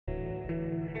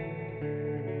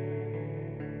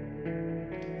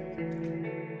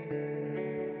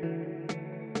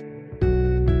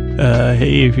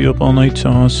Hey, if you're up all night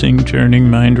tossing, turning,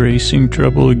 mind racing,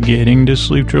 trouble getting to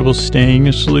sleep, trouble staying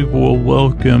asleep, well,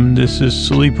 welcome. This is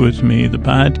Sleep With Me, the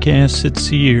podcast that's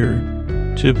here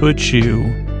to put you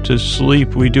to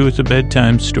sleep. We do it the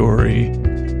bedtime story.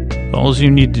 All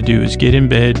you need to do is get in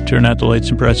bed, turn out the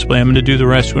lights, and press play. I'm going to do the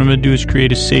rest. What I'm going to do is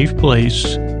create a safe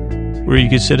place where you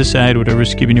can set aside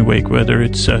whatever's keeping you awake, whether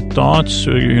it's thoughts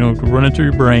or, running through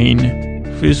your brain,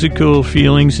 physical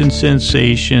feelings and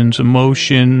sensations,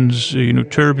 emotions,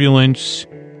 turbulence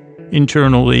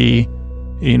internally,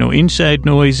 inside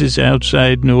noises,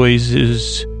 outside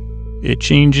noises,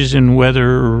 changes in weather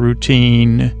or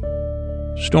routine,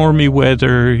 stormy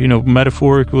weather,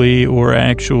 metaphorically or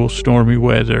actual stormy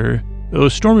weather. Though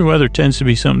stormy weather tends to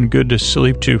be something good to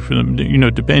sleep to for them,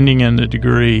 depending on the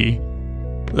degree.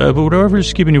 But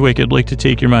whatever's keeping you awake, I'd like to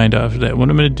take your mind off of that. What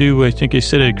I'm going to do, I think I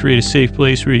said I'd create a safe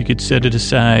place where you could set it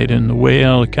aside. And the way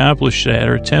I'll accomplish that,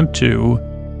 or attempt to,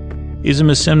 is I'm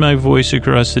going to send my voice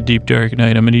across the deep, dark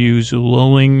night. I'm going to use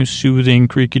lulling, soothing,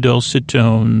 creaky, dulcet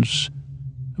tones.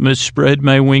 I'm going to spread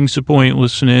my wings of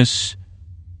pointlessness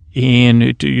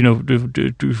and,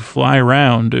 to fly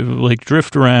around,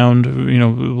 drift around,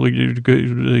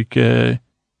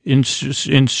 in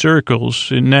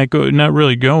circles and not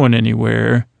really going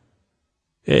anywhere.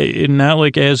 Not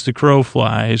like as the crow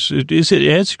flies. Is it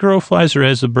as the crow flies or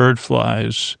as the bird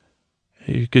flies?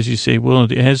 Because you say, well,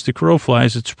 as the crow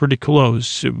flies, it's pretty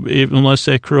close, unless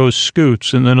that crow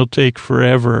scoots, and then it'll take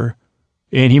forever.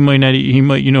 And he might,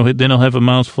 then he'll have a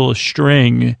mouthful of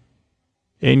string.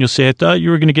 And you'll say, I thought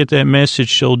you were going to get that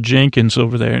message, told Jenkins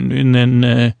over there. And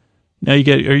then, now are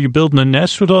you building a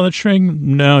nest with all that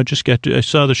string? No, I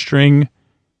saw the string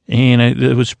and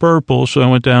it was purple. So I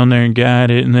went down there and got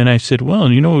it. And then I said, well,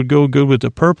 what would go good with the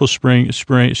purple string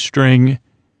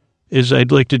is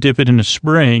I'd like to dip it in a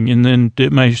spring and then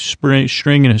dip my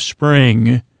string in a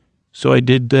spring. So I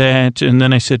did that. And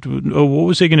then I said, oh, what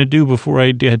was I going to do before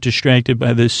I got distracted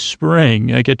by this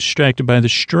spring? I got distracted by the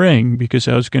string because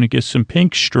I was going to get some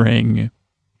pink string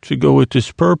to go with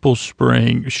this purple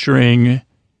string.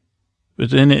 But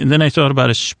then I thought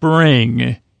about a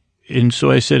spring, and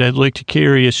so I said I'd like to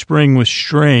carry a spring with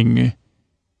string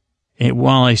and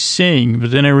while I sing. But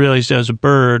then I realized I was a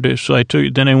bird, so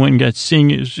then I went and got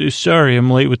sing. Sorry, I'm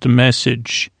late with the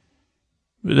message.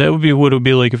 That would be what it would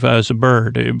be like if I was a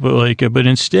bird. But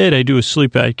instead I do a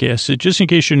sleep podcast. Just in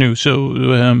case you're new, so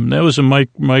that was a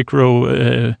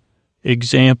micro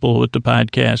example of what the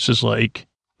podcast is like.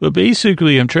 But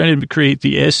basically, I'm trying to create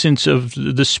the essence of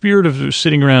the spirit of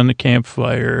sitting around the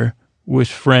campfire with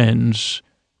friends,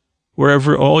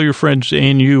 wherever all your friends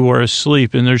and you are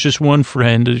asleep. And there's just one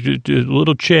friend, a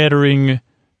little chattering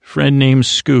friend named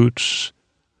Scoots,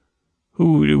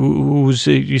 who's,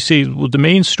 you see, the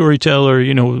main storyteller,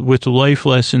 with the life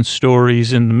lesson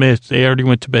stories and the myth, they already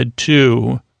went to bed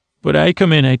too. But I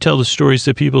come in, I tell the stories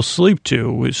that people sleep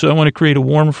to. So I want to create a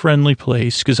warm, friendly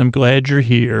place because I'm glad you're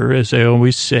here, as I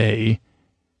always say.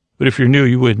 But if you're new,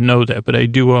 you wouldn't know that. But I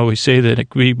do always say that,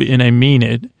 and I mean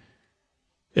it.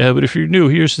 But if you're new,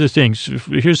 here's the things.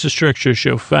 Here's the structure of the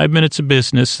show. 5 minutes of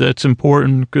business. That's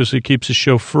important because it keeps the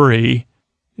show free.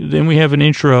 Then we have an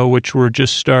intro, which we're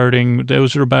just starting.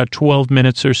 Those are about 12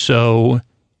 minutes or so.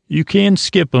 You can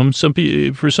skip them.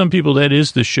 For some people, that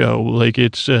is the show.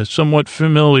 It's somewhat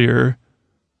familiar,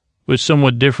 but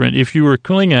somewhat different. If you were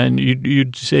Klingon,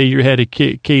 you'd say you had a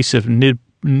case of Nibpoh,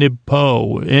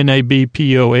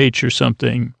 Nibpoh or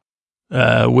something,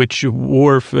 which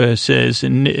Worf says,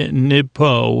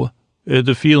 Nibpoh,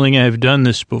 the feeling I've done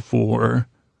this before.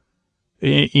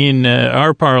 In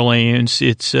our parlance,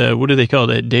 it's, what do they call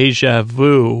that? Deja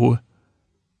vu.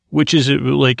 Which is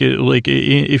like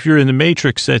if you're in the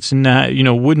Matrix, that's not,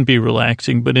 wouldn't be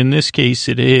relaxing. But in this case,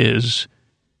 it is.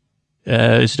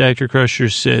 As Dr. Crusher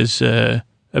says,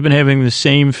 I've been having the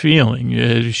same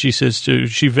feeling. She says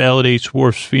she validates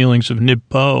Worf's feelings of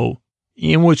Nibpoh.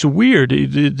 And what's weird,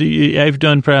 I've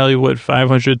done probably,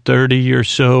 530 or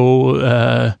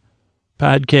so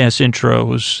podcast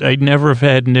intros. I'd never have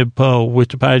had Nibpoh with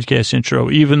the podcast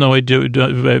intro, even though I do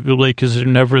because they're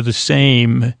never the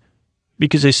same.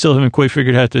 Because I still haven't quite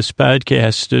figured out this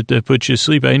podcast that puts you to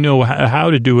sleep. I know how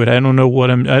to do it. I don't know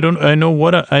what I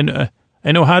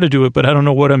know how to do it, but I don't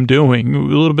know what I'm doing. A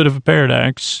little bit of a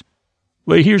paradox.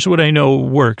 But here's what I know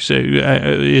works: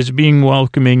 is being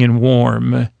welcoming and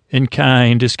warm and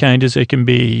kind as I can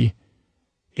be,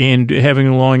 and having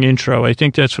a long intro. I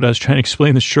think that's what I was trying to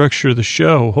explain. The structure of the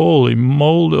show. Holy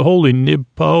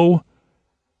Nibpoh!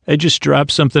 I just dropped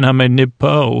something on my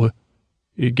Nibpoh.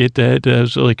 You get that?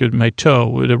 It's like my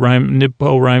toe. The rhyme,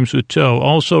 Nibpoh rhymes with toe.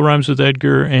 Also rhymes with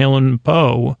Edgar Allan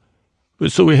Poe.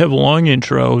 So we have a long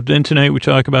intro. Then tonight we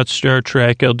talk about Star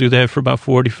Trek. I'll do that for about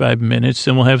 45 minutes.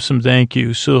 Then we'll have some thank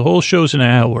yous. So the whole show's an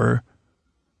hour.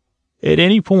 At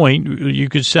any point, you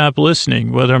could stop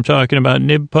listening, whether I'm talking about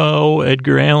Nib Poe,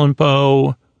 Edgar Allan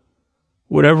Poe,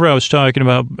 whatever I was talking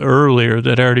about earlier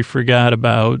that I already forgot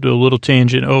about, a little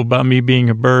tangent, about me being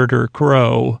a bird or a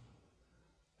crow.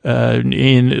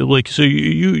 And like, so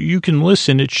you can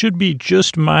listen. It should be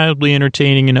just mildly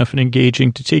entertaining enough and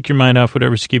engaging to take your mind off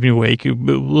whatever's keeping you awake. A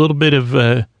little bit of,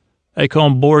 I call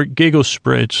them bored giggle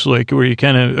spritz, like where you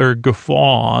kind of, or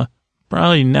guffaw.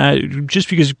 Probably not, just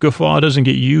because guffaw doesn't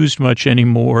get used much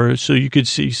anymore. So you could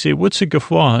say, what's a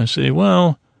guffaw? Say,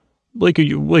 well, like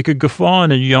a guffaw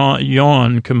and a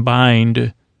yawn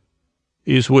combined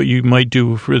is what you might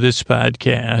do for this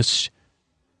podcast.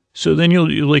 So then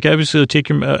you'll like, obviously take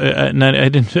your, I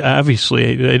think I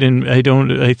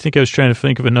was trying to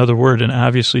think of another word and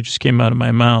obviously just came out of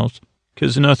my mouth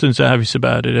because nothing's obvious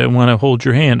about it. I want to hold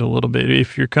your hand a little bit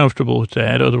if you're comfortable with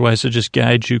that. Otherwise I'll just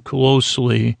guide you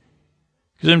closely.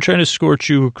 Because I'm trying to escort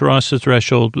you across the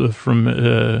threshold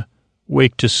from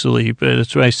wake to sleep.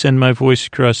 That's why I send my voice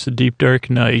across the deep, dark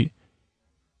night.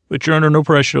 But you're under no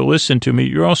pressure to listen to me.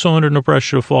 You're also under no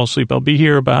pressure to fall asleep. I'll be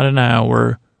here about an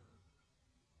hour.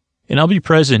 And I'll be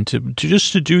present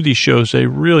to do these shows. I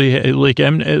really, like,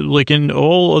 I'm like in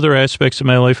all other aspects of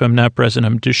my life, I'm not present.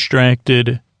 I'm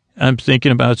distracted. I'm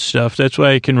thinking about stuff. That's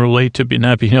why I can relate to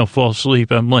not being able to fall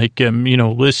asleep. I'm like,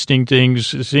 listing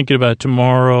things, thinking about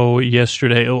tomorrow,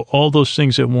 yesterday, all those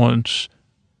things at once.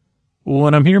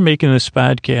 When I'm here making this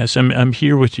podcast, I'm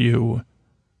here with you,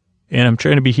 and I'm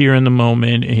trying to be here in the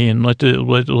moment and let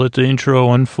the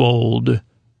intro unfold.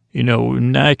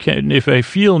 If I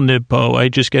feel Nippo, I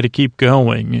just got to keep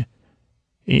going.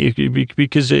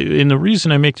 Because and the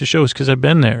reason I make the show is because I've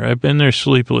been there. I've been there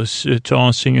sleepless,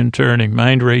 tossing and turning,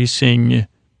 mind racing,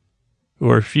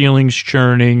 or feelings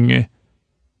churning,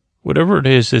 whatever it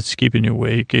is that's keeping you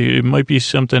awake. It might be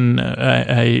something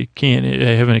I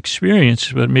haven't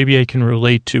experienced, but maybe I can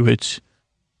relate to it.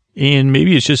 And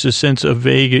maybe it's just a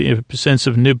vague sense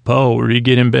of Nippo, where you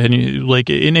get in bed and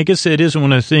and I guess that is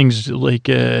one of the things,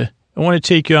 I want to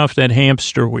take you off that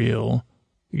hamster wheel.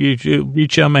 You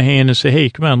reach out my hand and say, hey,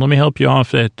 come on, let me help you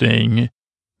off that thing.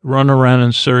 Run around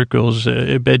in circles,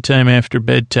 bedtime after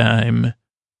bedtime.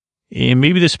 And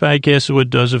maybe this podcast is what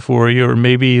does it for you, or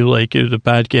maybe the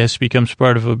podcast becomes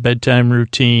part of a bedtime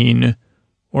routine,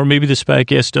 or maybe this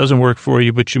podcast doesn't work for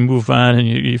you, but you move on and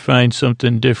you find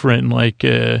something different,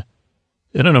 I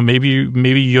don't know,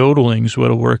 maybe yodeling's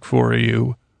what'll work for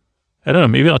you. I don't know,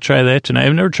 maybe I'll try that tonight.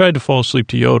 I've never tried to fall asleep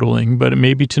to yodeling, but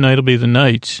maybe tonight will be the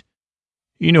night.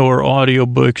 Or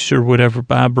audiobooks or whatever,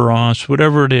 Bob Ross,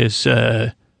 whatever it is,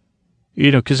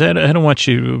 because I don't want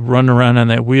you running around on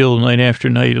that wheel night after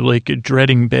night,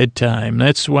 dreading bedtime.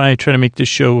 That's why I try to make this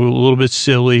show a little bit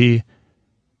silly,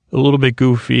 a little bit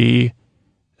goofy.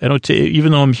 I don't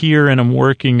even though I'm here and I'm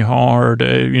working hard,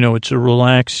 it's a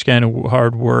relaxed kind of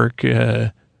hard work,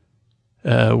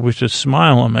 with a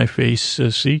smile on my face.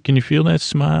 See, can you feel that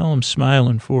smile? I'm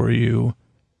smiling for you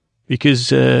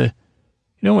because,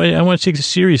 I want to take the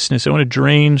seriousness. I want to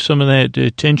drain some of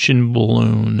that tension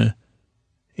balloon.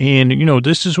 And,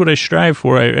 this is what I strive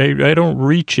for. I don't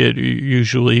reach it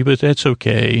usually, but that's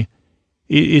okay.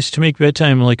 Is to make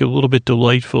bedtime a little bit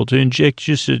delightful, to inject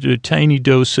just a tiny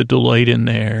dose of delight in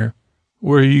there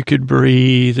where you could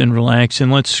breathe and relax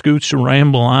and let Scoots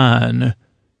ramble on.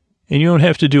 And you don't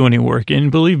have to do any work.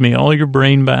 And believe me, all your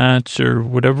brain bots or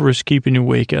whatever is keeping you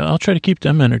awake, I'll try to keep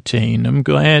them entertained. I'm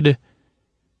glad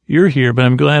you're here, but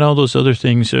I'm glad all those other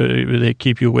things that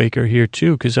keep you awake are here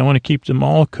too, because I want to keep them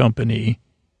all company.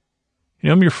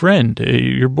 I'm your friend,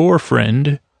 your boar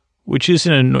friend, which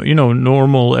isn't a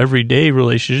normal everyday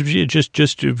relationship.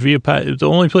 Just via the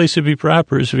only place to be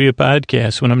proper is via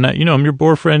podcast. When I'm not, I'm your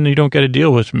boar friend, and you don't got to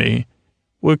deal with me.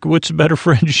 What's a better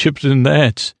friendship than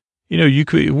that? You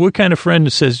could. What kind of friend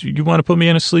that says you want to put me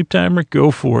on a sleep timer?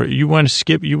 Go for it. You want to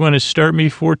skip? You want to start me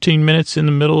 14 minutes in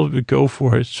the middle of it? Go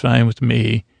for it. It's fine with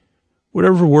me.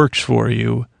 Whatever works for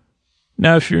you.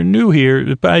 Now, if you're new here,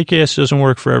 the podcast doesn't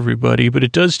work for everybody, but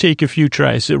it does take a few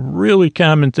tries. A really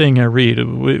common thing I read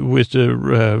with the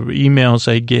emails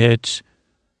I get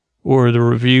or the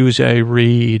reviews I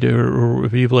read or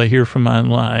people I hear from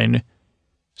online.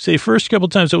 Say, first couple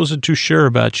times I wasn't too sure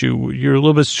about you. You're a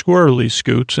little bit squirrely,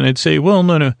 Scoots. And I'd say, well,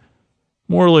 no,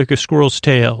 more like a squirrel's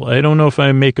tail. I don't know if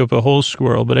I make up a whole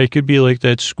squirrel, but I could be like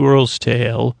that squirrel's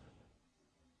tail.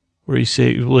 Where you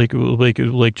say, like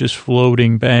just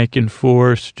floating back and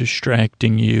forth,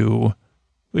 distracting you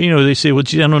They say, well,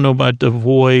 gee, I don't know about the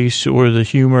voice or the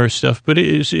humor stuff, but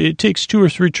it takes 2 or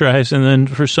 3 tries. And then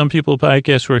for some people, a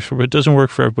podcast works for, but it doesn't work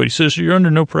for everybody. So you're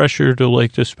under no pressure to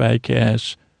like this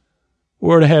podcast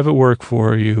or to have it work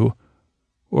for you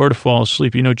or to fall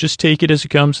asleep. Just take it as it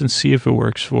comes and see if it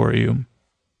works for you.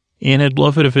 And I'd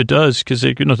love it if it does, because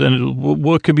then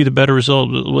what could be the better result?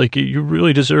 Like, you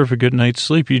really deserve a good night's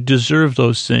sleep. You deserve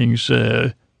those things,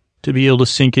 to be able to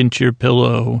sink into your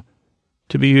pillow,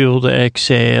 to be able to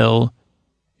exhale,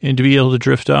 and to be able to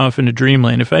drift off into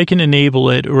dreamland. If I can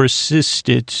enable it or assist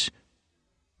it,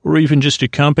 or even just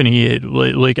accompany it,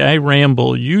 like I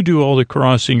ramble, you do all the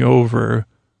crossing over,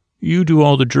 you do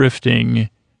all the drifting,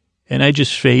 and I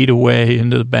just fade away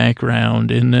into the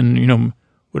background. And then,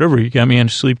 whatever, you got me on a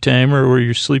sleep timer or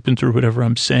you're sleeping through whatever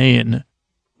I'm saying.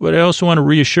 But I also want to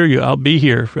reassure you, I'll be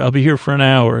here for an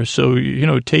hour. So,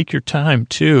 take your time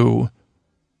too.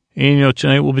 And,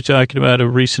 tonight we'll be talking about a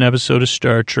recent episode of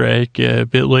Star Trek, a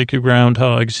bit like a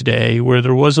Groundhog's Day, where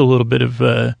there was a little bit of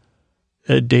a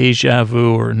deja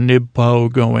vu or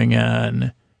nibpo going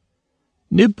on.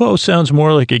 Nibpo sounds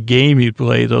more like a game you'd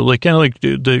play, though, like kind of like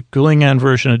the Klingon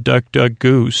version of Duck, Duck,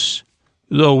 Goose.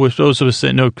 Though with those of us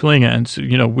that know Klingons,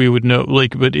 we would know,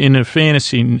 but in a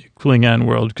fantasy Klingon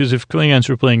world, because if Klingons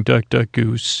were playing Duck, Duck,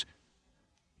 Goose,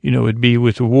 it'd be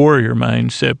with a warrior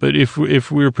mindset. But if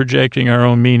we were projecting our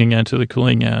own meaning onto the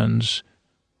Klingons,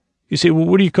 you say, well,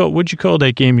 what'd you call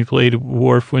that game you played,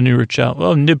 Worf, when you were a child?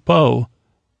 Oh, Nibpo.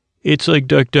 It's like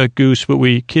Duck, Duck, Goose, but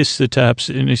we kiss the tops,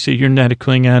 and they say, you're not a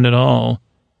Klingon at all.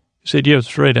 I said, yeah,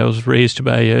 that's right. I was raised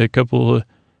by a couple of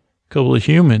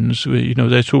humans.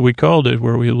 That's what we called it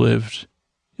where we lived.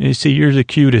 And they say, you're the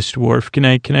cutest, Worf. Can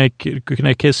I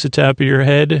kiss the top of your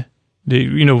head?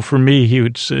 For me, he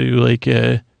would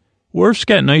say, Worf's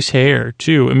got nice hair,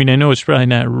 too. I mean, I know it's probably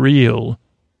not real.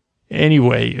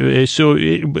 Anyway, so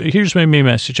here's my main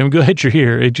message. I'm glad you're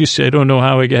here. I don't know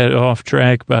how I got off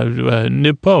track about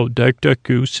Nibpo, Duck, Duck,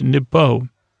 Goose, and Nibpo.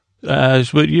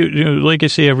 But, like I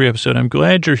say every episode, I'm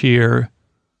glad you're here.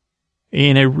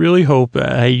 And I really hope,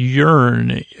 I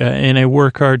yearn, and I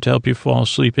work hard to help you fall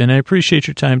asleep. And I appreciate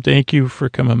your time. Thank you for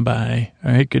coming by.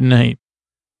 All right, good night.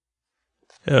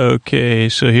 Okay,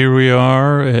 so here we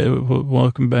are.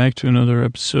 Welcome back to another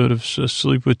episode of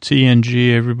Sleep with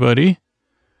TNG, everybody.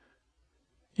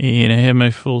 And I have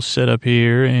my full setup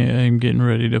here, and I'm getting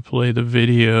ready to play the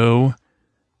video,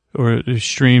 or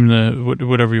stream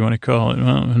whatever you want to call it.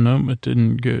 Well, no, it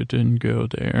didn't go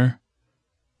there.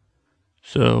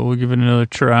 So we'll give it another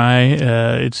try.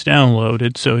 It's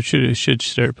downloaded, so it should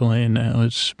start playing now.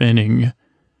 It's spinning.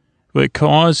 But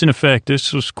cause and effect,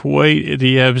 this was quite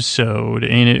the episode,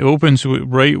 and it opens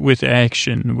right with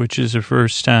action, which is the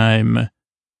first time.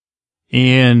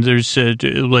 And there's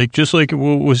just like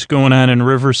what was going on in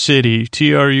River City,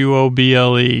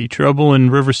 Trouble, Trouble in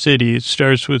River City. It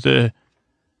starts with a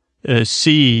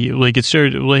C, I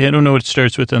don't know what it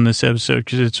starts with on this episode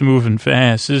because it's moving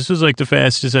fast. This is like the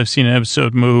fastest I've seen an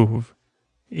episode move.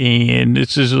 And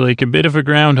this is like a bit of a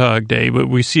Groundhog Day, but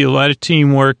we see a lot of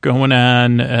teamwork going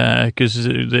on because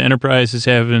the Enterprise is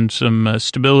having some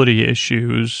stability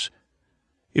issues.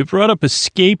 It brought up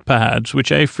escape pods,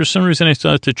 which for some reason I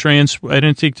thought I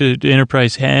didn't think the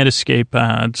Enterprise had escape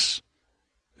pods.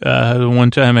 The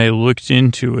one time I looked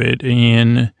into it,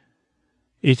 and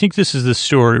I think this is the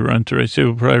story run through. I say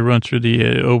we'll probably run through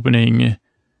the opening.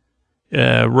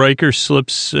 Riker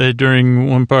slips during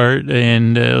one part,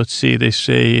 and let's see, they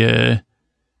say,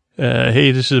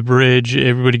 hey, this is a bridge.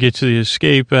 Everybody get to the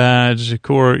escape pods. The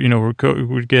core,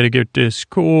 we got to get this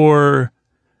core.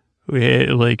 We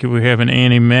have an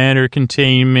antimatter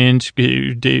containment.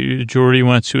 Geordi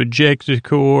wants to eject the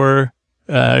core.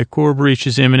 Core breach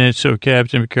is imminent, so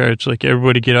Captain Picard's like,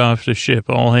 everybody get off the ship.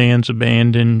 All hands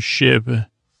abandon ship.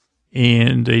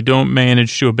 And they don't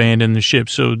manage to abandon the ship.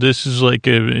 So this is like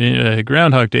a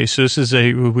Groundhog Day. So this is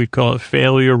what we call it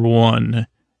failure 1.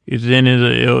 Then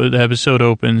the episode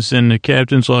opens, and the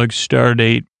captain's log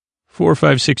stardate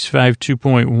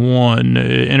 45652.1.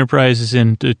 Enterprise is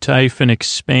in the Typhon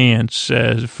Expanse,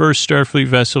 first Starfleet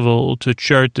vessel to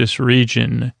chart this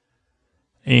region.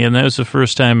 And that was the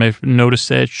first time I've noticed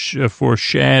that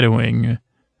foreshadowing.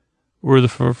 We're the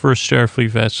first Starfleet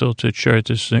vessel to chart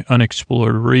this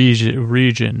unexplored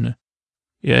region.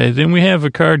 Yeah, then we have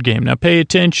a card game. Now pay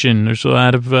attention. There's a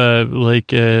lot of a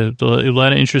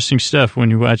lot of interesting stuff when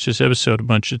you watch this episode a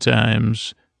bunch of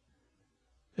times.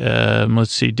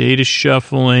 Let's see, Data's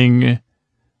shuffling.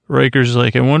 Riker's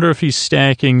like, I wonder if he's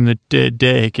stacking the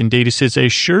deck. And Data says, I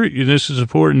assure you, this is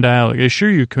important dialogue. I assure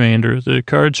you, Commander, the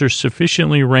cards are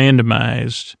sufficiently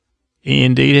randomized.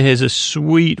 And Data has a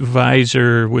sweet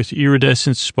visor with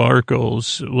iridescent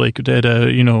sparkles, like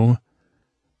that,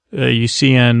 you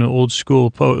see on old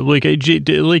school, I don't like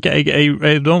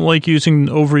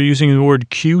overusing the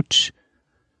word cute,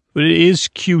 but it is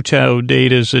cute how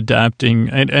Data's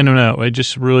adopting. I don't know. I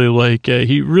just really like,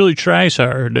 he really tries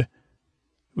hard,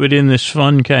 but in this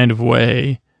fun kind of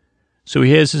way. So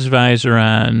he has his visor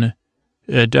on.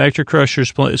 Dr.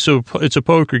 Crusher's playing, so it's a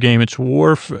poker game. It's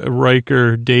Worf,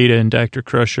 Riker, Data, and Dr.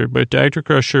 Crusher. But Dr.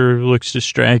 Crusher looks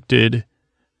distracted,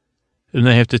 and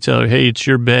they have to tell her, hey, it's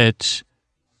your bet.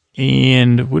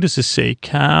 And what does this say?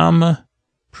 Calm,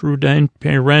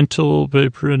 parental,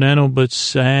 but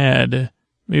sad.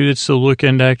 Maybe that's the look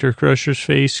on Dr. Crusher's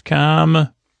face. Calm,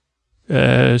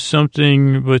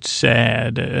 something but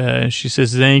sad. She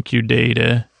says, thank you,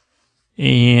 Data.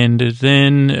 And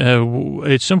then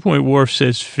at some point, Worf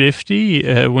says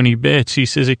 50 when he bets. He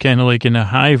says it kind of like in a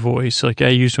high voice, like I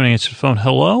used when I answered the phone.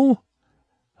 Hello?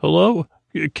 Hello?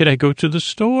 Could I go to the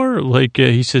store? Like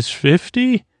he says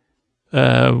 50?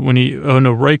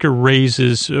 Riker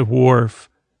raises Worf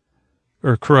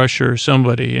or Crusher or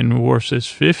somebody, and Worf says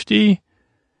 50.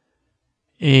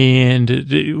 And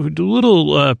a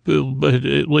little, but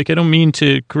like I don't mean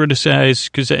to criticize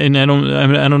I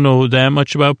don't know that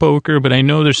much about poker, but I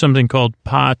know there's something called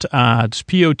pot odds,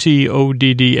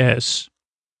 POTODDS,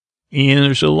 and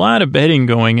there's a lot of betting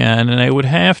going on. And I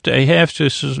have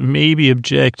to maybe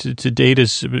object to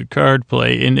Data's card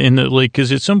play, and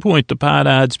because at some point the pot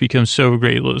odds become so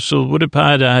great. So what do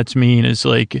pot odds mean? Is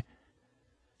like,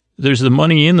 there's the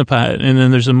money in the pot, and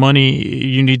then there's the money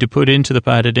you need to put into the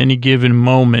pot at any given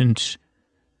moment.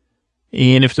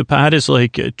 And if the pot is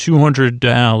like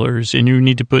 $200 and you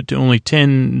need to put only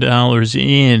 $10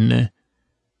 in,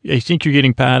 I think you're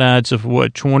getting pot odds of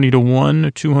what, 20 to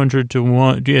 1, 200 to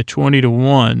 1, 20 to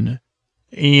 1.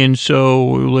 And so,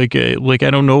 like I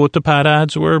don't know what the pot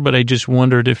odds were, but I just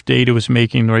wondered if Data was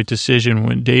making the right decision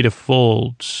when Data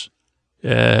folds.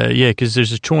 Because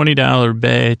there's a $20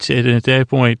 bet, and at that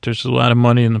point, there's a lot of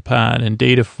money in the pot, and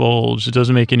Data folds. It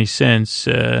doesn't make any sense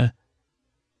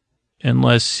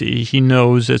unless he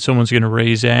knows that someone's going to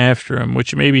raise after him,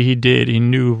 which maybe he did. He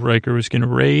knew Riker was going to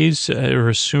raise or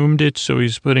assumed it, so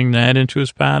he's putting that into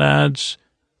his pot odds.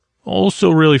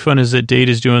 Also really fun is that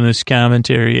Data's doing this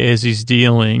commentary as he's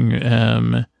dealing.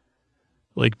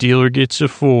 Like, dealer gets a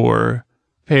 4,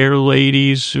 pair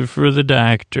ladies for the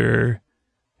doctor.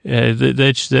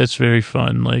 That's very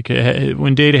fun. Like,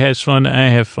 when Data has fun, I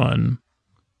have fun.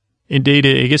 And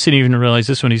Data, I guess I didn't even realize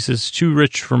this one. He says, too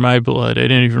rich for my blood. I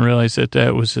didn't even realize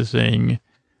that was the thing.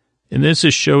 And this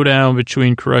is showdown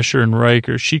between Crusher and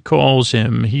Riker. She calls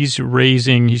him. He's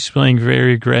playing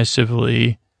very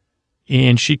aggressively.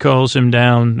 And she calls him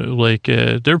down, like,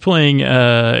 they're playing,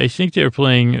 I think they're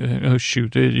playing,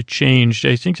 it changed.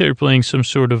 I think they're playing some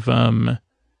sort of,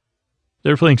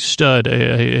 they're playing stud,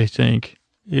 I think.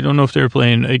 I don't know if they were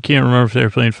playing, I can't remember if they were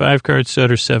playing 5-card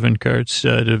stud or 7-card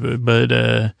stud,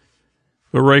 but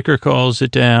Riker calls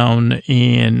it down,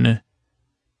 and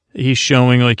he's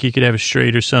showing like he could have a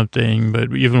straight or something,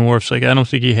 but even Worf's like, I don't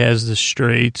think he has the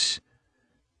straights.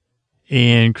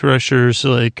 And Crusher's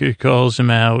like, calls him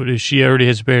out. She already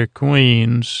has a pair of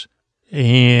queens.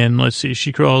 And let's see,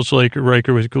 she calls like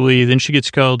Riker with glee. Then she gets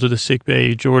called to the sick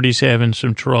bay. Geordi's having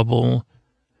some trouble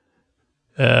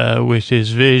with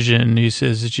his vision. He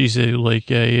says that she's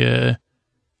like, I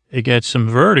got some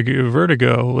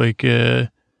vertigo. Like,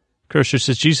 Crusher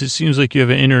says, geez, it seems like you have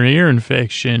an inner ear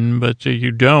infection, but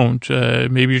you don't.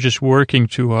 Maybe you're just working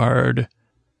too hard.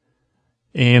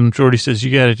 And Geordi says,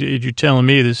 you're telling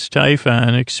me this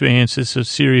Typhon expanse is a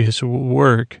serious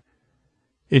work.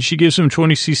 And she gives him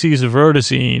 20 cc's of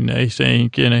Vertazine, I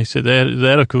think. And I said,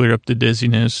 that'll clear up the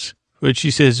dizziness. But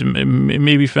she says,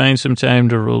 maybe find some time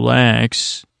to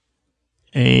relax.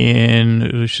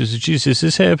 And she says, geez, has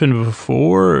this happened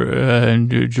before? And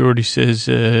Geordi says,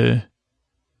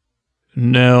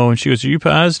 no. And she goes, are you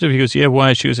positive? He goes, yeah,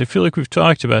 why? She goes, I feel like we've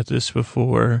talked about this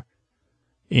before.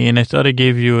 And I thought I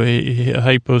gave you a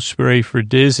hypo spray for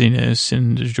dizziness.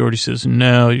 And Geordi says,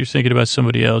 no, you're thinking about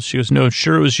somebody else. She goes, no,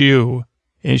 sure it was you.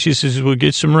 And she says, well,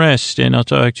 get some rest, and I'll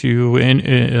talk to you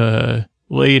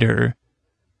later.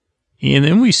 And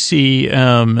then we see,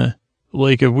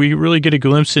 we really get a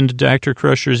glimpse into Dr.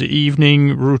 Crusher's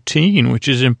evening routine, which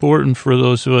is important for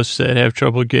those of us that have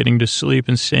trouble getting to sleep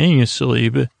and staying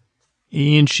asleep.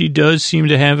 And she does seem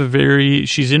to have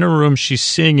she's in a room, she's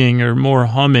singing or more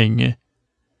humming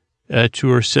to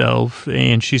herself,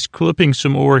 and she's clipping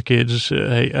some orchids,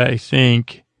 I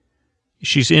think.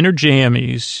 She's in her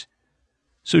jammies,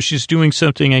 So she's doing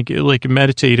something like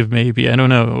meditative, maybe. I don't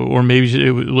know. Or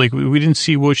maybe like we didn't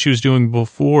see what she was doing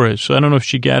before it. So I don't know if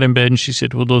she got in bed and she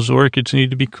said, well, those orchids need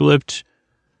to be clipped.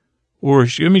 Or,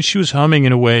 she was humming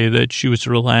in a way that she was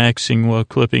relaxing while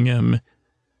clipping them.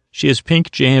 She has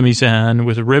pink jammies on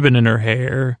with a ribbon in her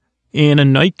hair and a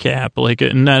nightcap,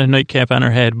 not a nightcap on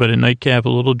her head, but a nightcap, a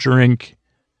little drink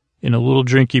in a little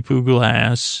drinky poo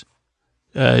glass.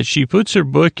 She puts her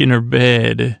book in her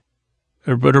bed.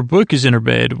 But her book is in her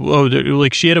bed. Oh,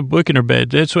 like she had a book in her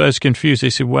bed. That's why I was confused. They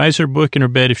said, why is her book in her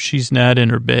bed if she's not in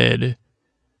her bed?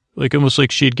 Like almost like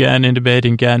she'd gotten into bed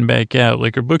and gotten back out.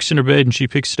 Like her book's in her bed and she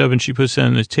picks it up and she puts it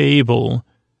on the table.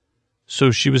 So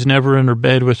she was never in her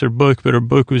bed with her book, but her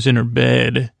book was in her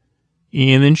bed.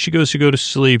 And then she goes to go to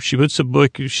sleep. She puts the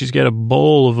book, she's got a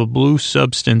bowl of a blue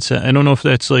substance. I don't know if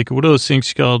that's like, what are those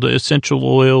things called? Essential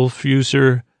oil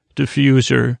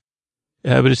diffuser.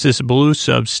 Yeah, but it's this blue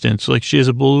substance. Like she has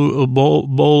a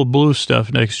bowl of blue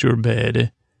stuff next to her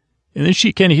bed. And then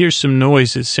she kind of hears some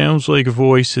noise. It sounds like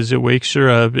voices. It wakes her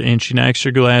up and she knocks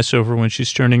her glass over when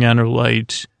she's turning on her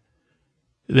light.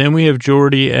 Then we have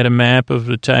Geordi at a map of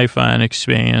the Typhon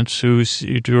expanse.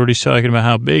 Geordi's talking about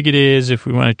how big it is. If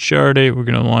we want to chart it, we're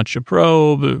going to launch a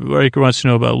probe. Riker wants to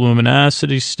know about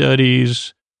luminosity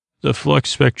studies. The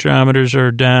flux spectrometers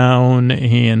are down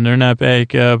and they're not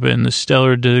back up, and the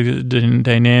stellar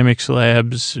dynamics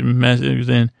labs.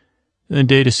 Then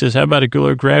Data says, how about a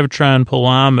gravitron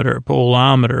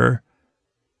polometer?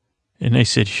 And they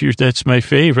said, that's my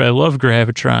favorite. I love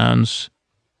gravitrons.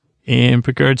 And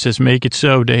Picard says, make it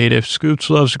so, Data. If Scoots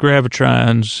loves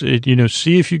gravitrons,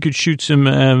 see if you could shoot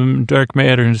some dark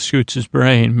matter into Scoots'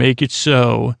 brain. Make it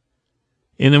so.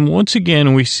 And then once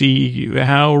again, we see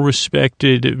how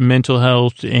respected mental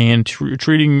health and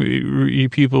treating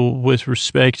people with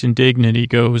respect and dignity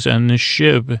goes on this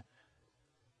ship.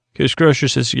 Because Crusher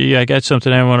says, yeah, I got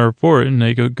something I want to report. And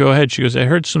they go ahead. She goes, I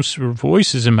heard some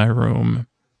voices in my room.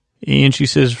 And she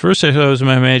says, first I thought it was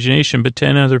my imagination, but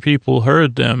 10 other people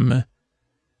heard them.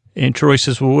 And Troy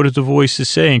says, well, what did the voices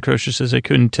say? And Crusher says, I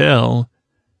couldn't tell.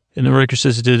 And the Riker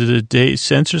says, did the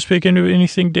sensors pick into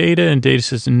anything, Data? And Data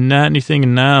says, not anything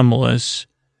anomalous.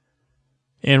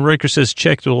 And Riker says,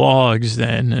 check the logs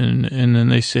then. And then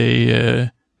they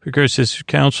say, Picard says,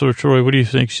 Counselor Troy, what do you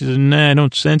think? She says, nah, I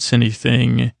don't sense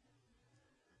anything.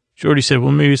 Geordi said,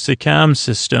 well, maybe it's the comm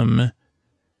system.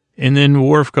 And then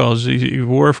Worf calls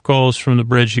from the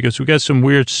bridge. He goes, we got some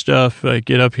weird stuff.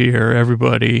 Get up here,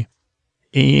 everybody.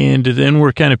 And then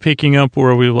we're kind of picking up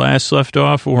where we last left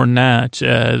off or not.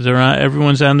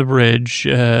 Everyone's on the bridge.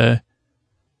 And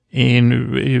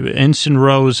Ensign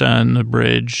Rose on the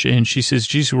bridge. And she says,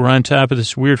 geez, we're on top of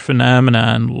this weird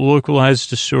phenomenon, localized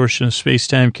distortion of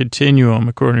space-time continuum,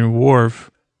 according to Worf.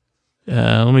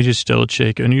 Let me just double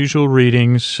check. Unusual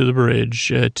readings to the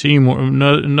bridge. Teamwork,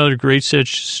 another great set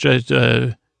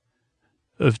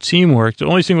of teamwork. The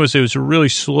only thing was it was a really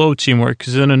slow teamwork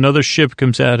because then another ship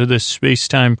comes out of this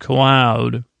space-time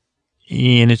cloud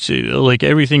and it's like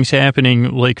everything's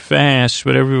happening like fast,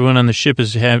 but everyone on the ship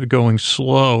is going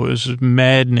slow. It was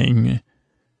maddening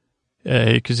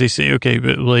because they say, okay,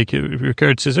 but like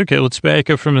Ricard says, okay, let's back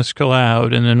up from this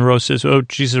cloud. And then Rose says, oh,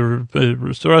 geez,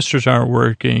 the thrusters aren't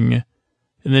working.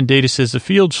 And then Data says the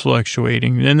field's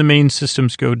fluctuating. Then the main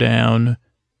systems go down.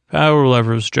 Power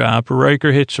levers drop.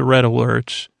 Riker hits a red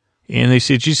alert. And they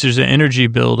say, geez, there's an energy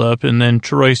buildup. And then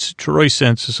Troy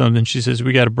senses something. She says,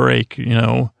 we got to break,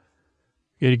 got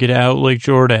to get out like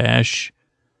Jordache.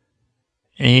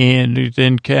 And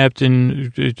then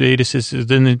Captain Data says,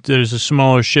 then there's a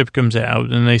smaller ship comes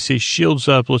out. And they say, shields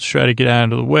up. Let's try to get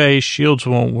out of the way. Shields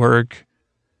won't work.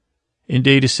 And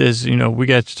Data says, we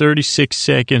got 36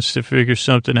 seconds to figure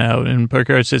something out. And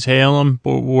Picard says, hail him.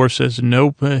 Worf says,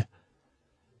 nope. And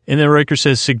then Riker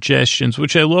says suggestions,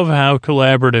 which I love how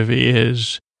collaborative he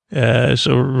is.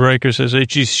 So Riker says, hey,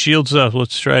 geez, shields up.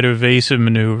 Let's try to evasive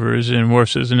maneuvers. And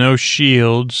Worf says, no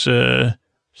shields. So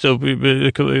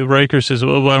Riker says,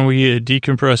 well, why don't we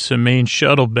decompress the main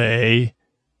shuttle bay?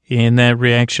 And that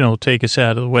reaction will take us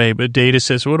out of the way. But Data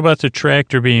says, what about the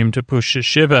tractor beam to push the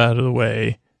ship out of the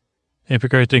way? And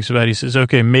Picard thinks about it. He says,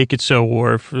 okay, make it so,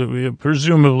 Worf.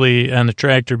 Presumably on the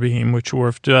tractor beam, which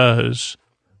Worf does.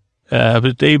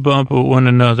 But they bump one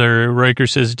another. Riker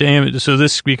says, damn it. So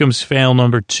this becomes fail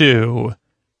number 2.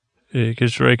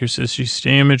 Because Riker says, she's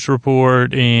damage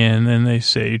report. And then they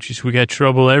say, geez, we got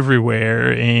trouble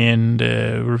everywhere. And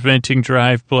we're venting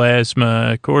drive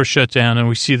plasma, core shutdown. And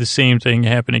we see the same thing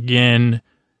happen again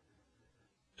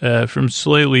from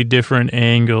slightly different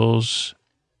angles.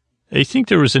 I think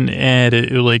there was an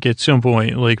ad, like, at some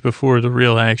point, like, before the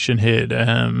real action hit.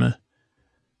 Let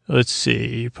let's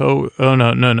see. Oh,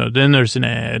 no. Then there's an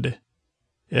ad.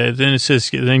 Then it says,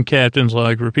 then Captain's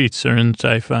log repeats, they're in the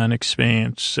Typhon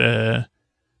expanse. So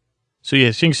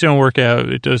yeah, things don't work out.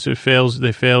 It fails.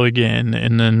 They fail again.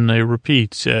 And then they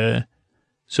repeat. So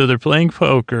they're playing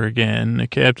poker again. The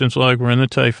Captain's log, we're in the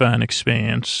Typhon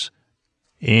expanse.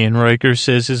 And Riker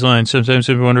says his line, sometimes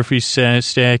I wonder if he's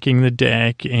stacking the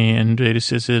deck. And Data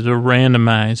says, it's a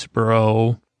randomized,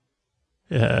 bro.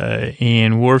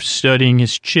 And Worf's studying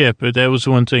his chip, but that was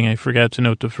one thing I forgot to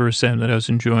note the first time that I was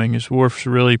enjoying is Worf's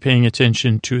really paying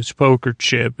attention to his poker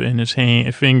chip and his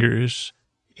fingers.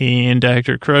 And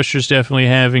Dr. Crusher's definitely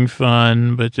having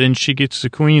fun, but then she gets the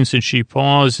queens and she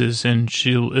pauses and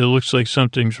it looks like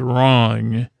something's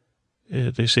wrong.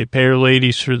 They say, pair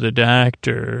ladies for the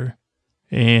doctor.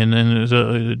 And then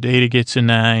the Data gets a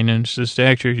 9 and says,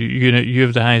 Doctor, you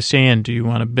have the highest hand. Do you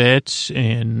want to bet?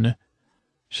 And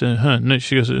so, no,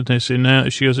 she goes, they say, no,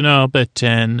 she goes, no, I'll bet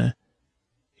 10.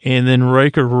 And then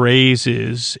Riker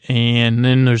raises, and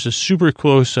then there's a super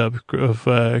close-up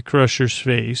of Crusher's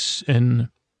face, and,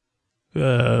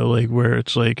 like, where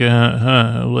it's like,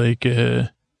 and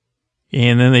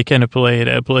then they kind of play it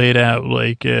out,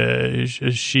 like,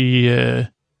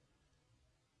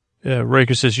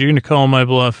 Riker says, you're going to call my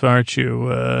bluff, aren't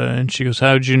you? And she goes,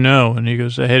 how'd you know? And he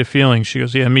goes, I had a feeling. She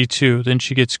goes, yeah, me too. Then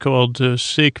she gets called to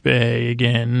sick bay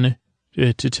again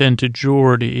to tend to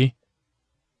Geordi.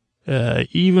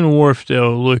 Even Worf,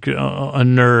 though, looked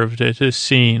unnerved at this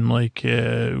scene, like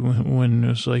when it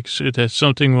was like that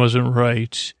something wasn't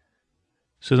right.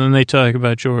 So then they talk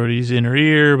about Geordi's inner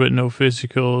ear, but no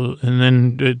physical. And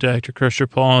then Dr. Crusher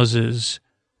pauses.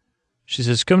 She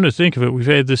says, come to think of it, we've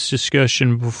had this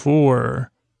discussion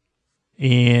before.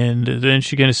 And then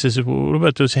she kind of says, well, what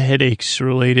about those headaches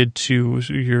related to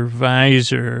your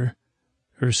visor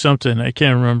or something? I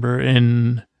can't remember.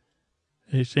 And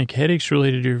I think headaches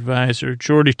related to your visor.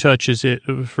 Geordi touches it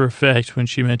for effect when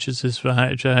she mentions his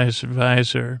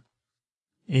visor.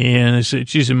 And I said,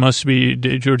 geez,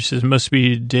 Geordi says, it must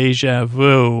be deja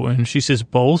vu. And she says,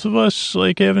 both of us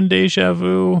like having deja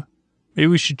vu? Maybe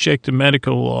we should check the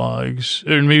medical logs.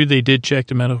 Or maybe they did check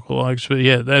the medical logs. But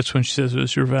yeah, that's when she says it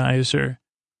was your visor.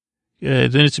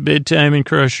 Then it's bedtime in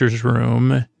Crusher's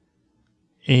room.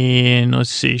 And let's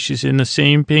see, she's in the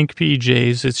same pink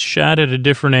PJs. It's shot at a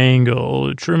different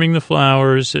angle. Trimming the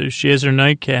flowers. She has her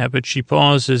nightcap, but she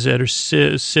pauses at her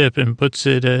sip and puts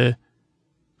it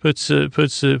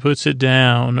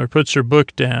down, or puts her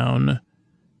book down.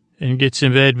 And gets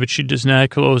in bed, but she does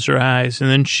not close her eyes. And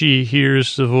then she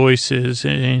hears the voices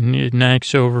and it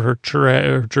knocks over her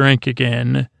drink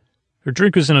again. Her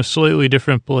drink was in a slightly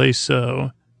different place,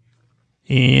 though.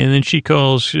 And then she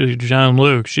calls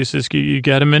Jean-Luc. She says, you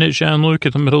got a minute, Jean-Luc,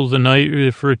 in the middle of the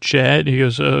night for a chat? He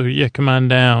goes, oh, yeah, come on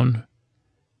down.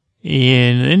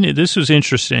 And this was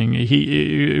interesting.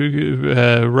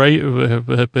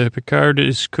 Picard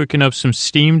is cooking up some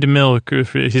steamed milk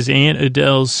for his Aunt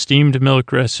Adele's steamed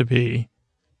milk recipe.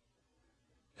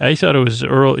 I thought it was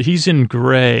Earl. He's in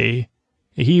gray.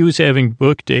 He was having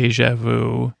book deja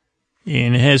vu,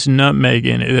 and it has nutmeg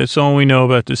in it. That's all we know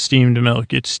about the steamed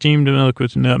milk. It's steamed milk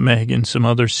with nutmeg and some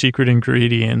other secret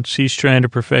ingredients. He's trying to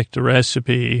perfect the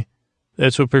recipe.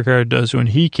 That's what Picard does when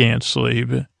he can't sleep.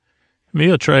 Maybe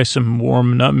I'll try some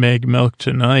warm nutmeg milk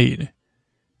tonight.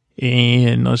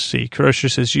 And let's see, Crusher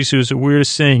says, geez, it was the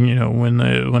weirdest thing, you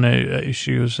know,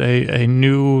 she goes, I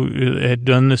knew I had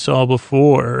done this all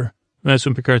before. And that's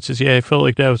when Picard says, yeah, I felt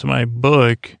like that was my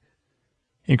book.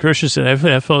 And Crusher said, I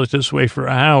felt like this way for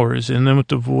hours. And then with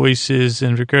the voices,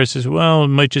 and Picard says, well, it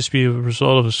might just be a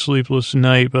result of a sleepless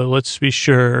night, but let's be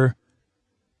sure.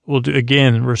 We'll do,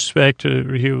 again, respect,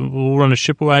 we'll run a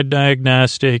ship-wide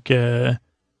diagnostic,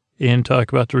 and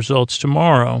talk about the results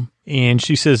tomorrow. And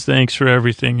she says, thanks for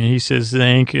everything. And he says,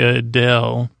 thank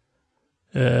Adele.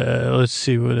 Let's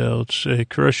see what else.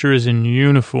 Crusher is in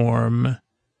uniform,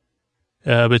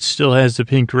 but still has the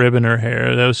pink ribbon in her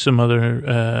hair. That was some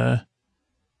other,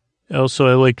 also,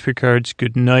 I liked Picard's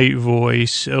goodnight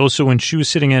voice. Also, when she was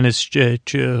sitting on his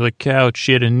couch,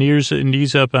 she had her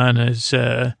knees up on his,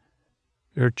 her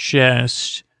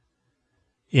chest.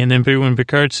 And then when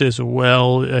Picard says,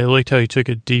 well, I liked how he took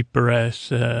a deep breath.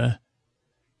 So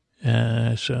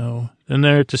then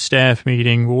they're at the staff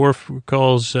meeting. Worf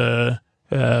calls Geordi,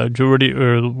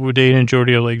 or Data and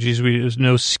Geordi are like, geez, there's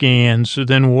no scans. So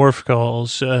then Worf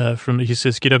calls he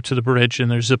says, get up to the bridge,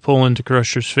 and there's a pull into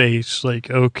Crusher's face.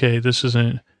 Like, okay, this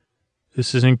isn't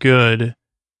good.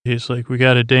 He's like, we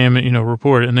got to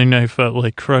report it. And then I felt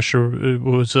like Crusher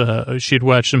was, she'd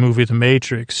watched the movie The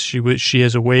Matrix. She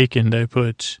has awakened. I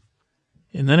put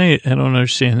And then I don't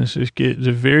understand this. It's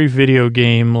a very video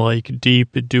game, like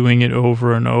deep, doing it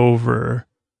over and over.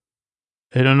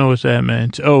 I don't know what that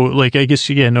meant. Oh, like, I guess,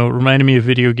 yeah, no, it reminded me of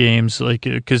video games, like,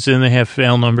 because then they have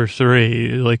fail number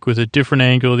 3, like with a different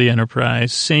angle of the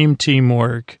Enterprise, same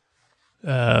teamwork,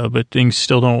 but things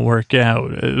still don't work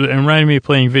out. It reminded me of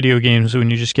playing video games when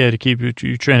you just got to keep,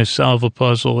 you're trying to solve a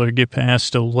puzzle or get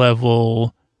past a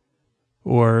level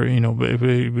or, you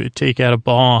know, take out a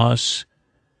boss,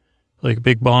 like a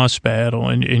big boss battle,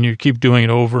 and you keep doing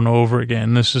it over and over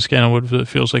again. This is kind of what it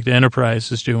feels like the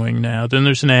Enterprise is doing now. Then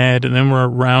there's an ad, and then we're at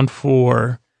round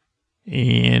 4,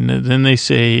 and then they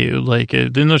say, like,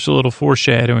 then there's a little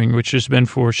foreshadowing, which has been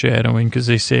foreshadowing, because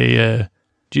they say,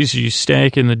 geez, are you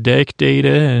stacking the deck, Data?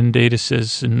 And Data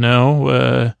says,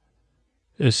 no,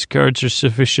 as cards are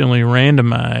sufficiently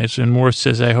randomized, and Worf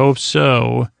says, I hope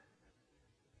so.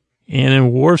 And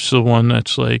then Worf's the one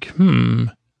that's like,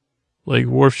 like,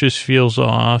 Worf just feels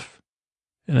off,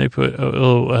 and they put,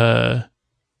 and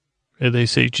they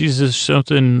say, Jesus,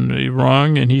 something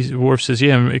wrong? And Worf says,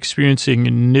 yeah, I'm experiencing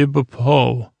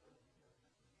Nibipo.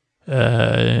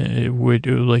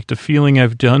 Like the feeling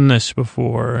I've done this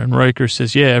before. And Riker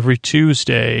says, yeah, every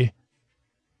Tuesday.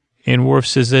 And Worf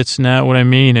says, that's not what I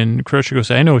mean. And Crusher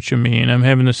goes, I know what you mean. I'm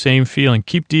having the same feeling.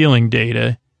 Keep dealing,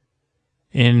 Data.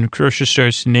 And Crusher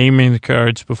starts naming the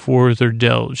cards before they're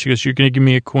dealt. She goes, you're going to give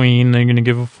me a queen, then you're going to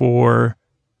give a 4.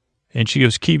 And she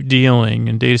goes, keep dealing.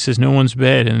 And Data says, no one's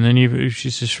bet. And then she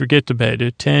says, forget the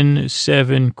bet. 10,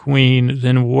 7, queen.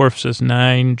 Then Worf says,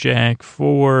 9, jack,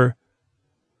 4.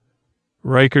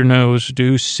 Riker knows,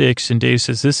 deuce, 6. And Data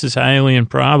says, this is highly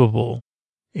improbable.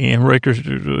 And Riker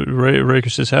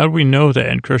says, how do we know that?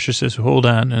 And Crusher says, hold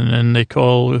on. And then they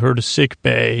call her to sick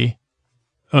bay.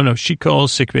 Oh, no, she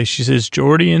calls sick bay. She says,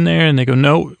 Geordi in there? And they go,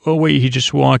 no. Oh, wait, he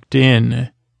just walked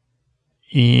in.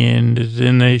 And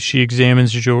then she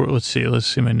examines Geordi. Let's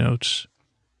see my notes.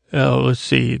 Let's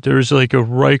see. There's like a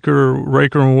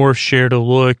Riker and Worf shared a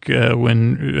look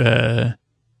when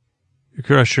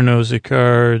Crusher knows the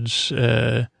cards.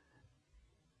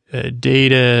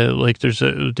 Data, like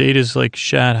Data's like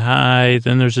shot high.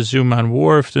 Then there's a zoom on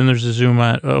Worf. Then there's a zoom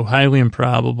on, highly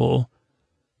improbable.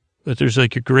 But there's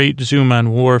like a great zoom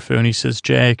on Worf when he says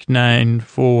Jack 9,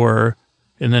 4,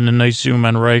 and then a nice zoom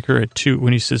on Riker at 2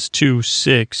 when he says 2,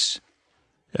 6.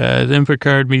 Then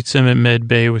Picard meets them at Med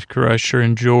Bay with Crusher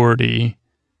and Geordi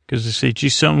because they say, gee,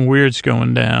 something weird's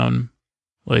going down.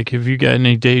 Like, have you got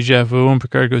any deja vu? And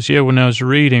Picard goes, yeah, when I was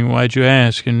reading, why'd you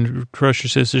ask? And Crusher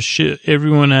says,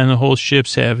 everyone on the whole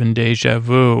ship's having deja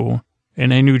vu.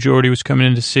 And I knew Geordi was coming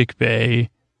into sick bay.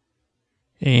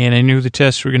 And I knew the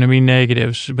tests were going to be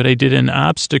negatives, but I did an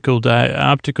optical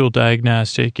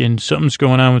diagnostic, and something's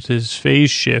going on with his phase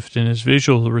shift and his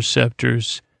visual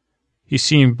receptors. He's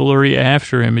seeing blurry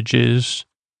after images.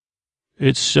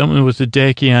 It's something with the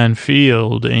Dacian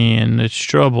field, and it's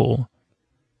trouble.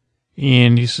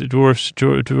 And he said,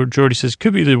 Geordi says,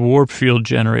 could be the warp field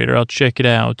generator. I'll check it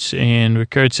out. And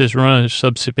Picard says, run a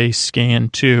subspace scan,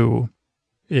 too.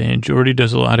 And Geordi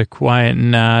does a lot of quiet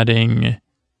nodding.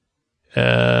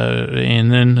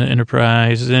 And then the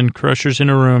Enterprise, then Crusher's in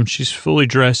her room. She's fully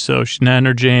dressed, though. She's not in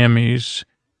her jammies.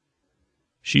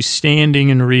 She's standing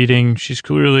and reading. She's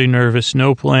clearly nervous.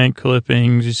 No plant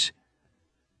clippings.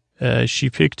 She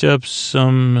picked up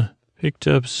something,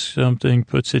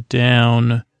 puts it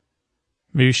down.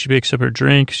 Maybe she picks up her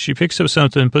drink. She picks up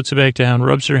something, puts it back down,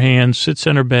 rubs her hands, sits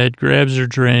on her bed, grabs her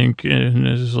drink, and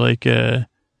is like, no,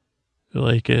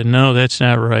 that's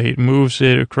not right. Moves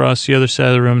it across the other side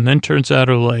of the room, then turns out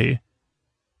her light.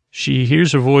 She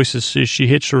hears her voice as she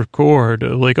hits record,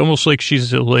 like almost like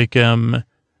she's like some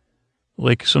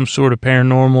sort of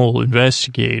paranormal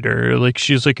investigator. Like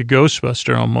she's like a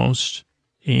Ghostbuster almost.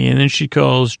 And then she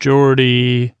calls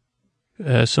Geordi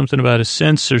something about a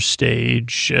sensor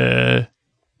stage.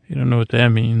 You don't know what that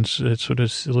means. That's what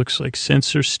it looks like.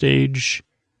 Sensor stage.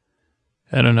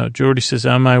 I don't know. Geordi says,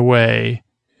 on my way.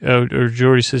 Or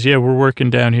Geordi says, yeah, we're working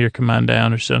down here. Come on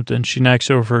down or something. She knocks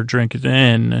over her drink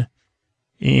then.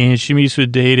 And she meets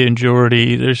with Data and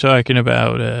Geordi. They're talking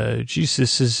about,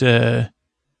 Jesus is, they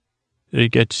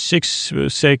got 6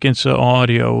 seconds of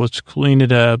audio. Let's clean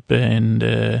it up.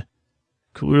 And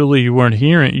clearly you were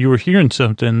hearing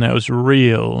something that was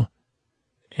real.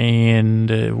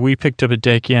 And we picked up a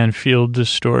Dacian field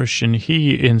distortion.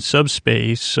 He in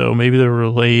subspace, so maybe they're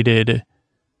related.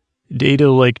 Data,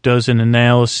 like, does an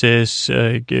analysis,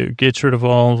 gets rid of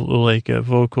all, like,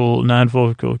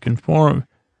 non-vocal conform.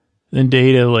 Then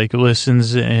Data, like,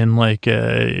 listens and, like,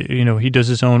 he does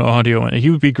his own audio. And he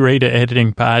would be great at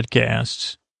editing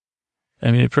podcasts.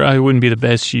 I mean, it probably wouldn't be the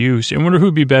best use. I wonder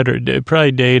who'd be better.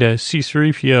 Probably Data.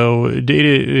 C-3PO.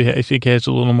 Data, I think, has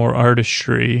a little more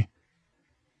artistry.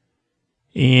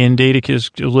 And Data is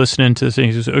listening to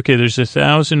things. Says, okay, there's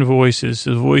 1,000 voices.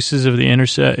 The voices of the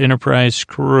Enterprise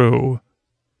crew.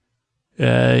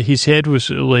 His head was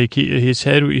like his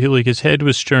head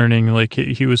was turning like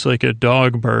he was like a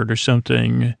dog bird or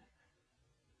something.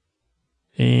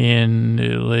 And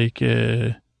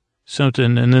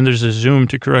something, and then there's a zoom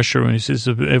to Crusher when he says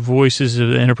the voices of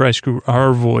the Enterprise crew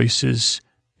are voices,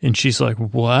 and she's like,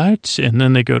 what? And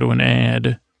then they go to an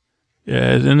ad.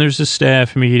 Then there's a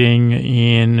staff meeting,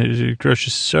 and Crusher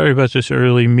says, sorry about this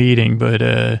early meeting, but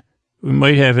we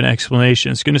might have an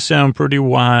explanation. It's going to sound pretty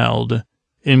wild.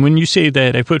 And when you say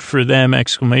that, I put for them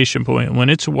exclamation point. When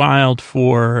it's wild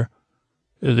for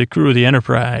the crew of the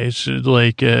Enterprise,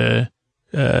 like,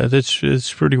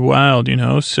 it's pretty wild, you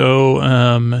know?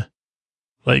 So,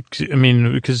 like, I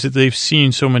mean, because they've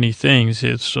seen so many things,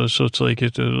 it's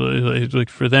like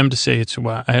for them to say it's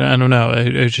wild. I don't know.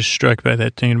 I was just struck by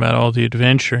that thing about all the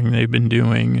adventuring they've been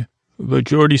doing. But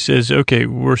Geordi says, okay,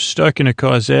 we're stuck in a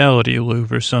causality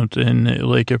loop or something.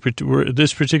 Like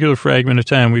this particular fragment of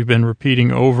time we've been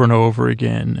repeating over and over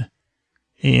again.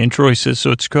 And Troy says,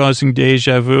 so it's causing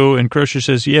deja vu. And Crusher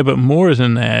says, yeah, but more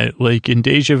than that. Like in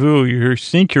deja vu, you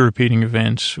think you're repeating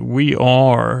events. We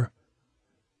are.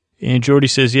 And Geordi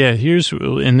says, yeah,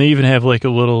 and they even have like a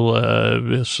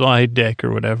little slide deck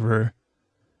or whatever.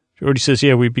 Geordi says,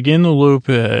 yeah, we begin the loop.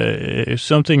 If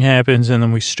something happens and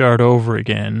then we start over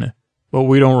again. But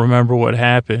we don't remember what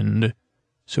happened.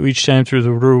 So each time through the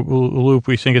loop,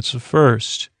 we think it's the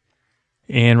first.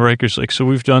 And Riker's like, so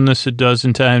we've done this a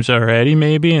dozen times already,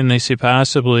 maybe? And they say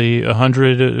possibly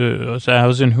 100,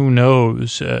 1,000, who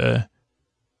knows?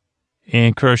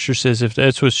 And Crusher says, if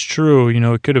that's what's true, you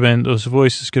know, it could have been, those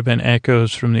voices could have been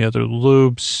echoes from the other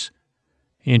loops.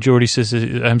 And Geordi says,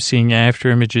 I'm seeing after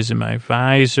images in my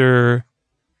visor.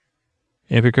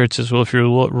 And Picard says, well, if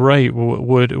you're right,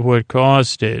 what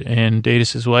caused it? And Data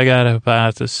says, well, I got a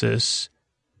hypothesis.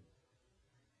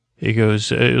 He goes,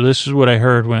 this is what I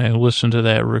heard when I listened to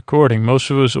that recording. Most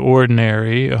of it was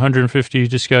ordinary, 150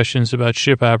 discussions about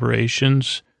ship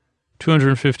operations,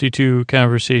 252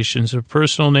 conversations of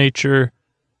personal nature,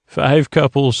 5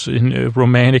 couples in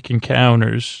romantic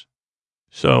encounters.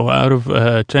 So out of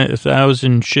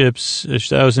 1,000 ships,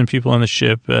 1,000 people on the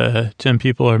ship, 10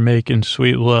 people are making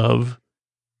sweet love.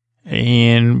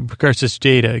 And Picard says,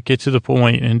 Data, get to the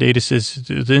point. And Data says,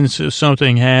 then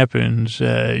something happens.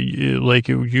 Like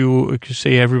you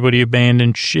say everybody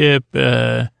abandoned ship.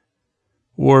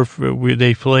 Worf,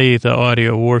 they play the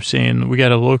audio. Worf saying, we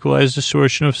got a localized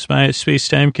distortion of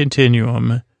space-time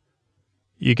continuum.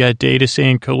 You got Data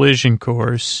saying collision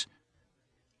course.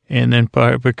 And then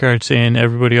Picard saying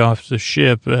everybody off the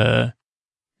ship.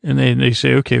 And they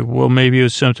say, okay, well, maybe it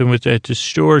was something with that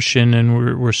distortion and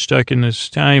we're stuck in this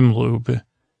time loop.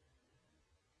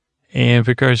 And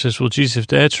Picard says, well, geez, if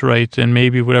that's right, then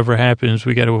maybe whatever happens,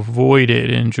 we got to avoid it.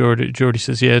 And Geordi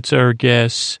says, yeah, it's our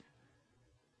guess.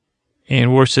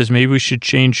 And Worf says, maybe we should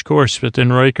change course. But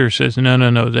then Riker says,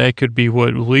 no, that could be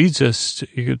what leads us to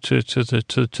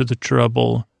the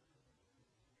trouble.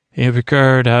 And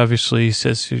Picard obviously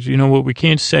says, you know what, we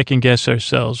can't second guess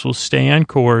ourselves. We'll stay on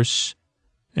course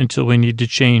until we need to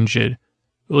change it.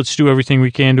 Let's do everything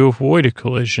we can to avoid a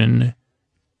collision.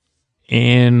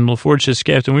 And LaForge says,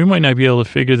 Captain, we might not be able to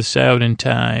figure this out in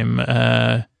time.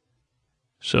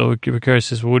 So Picard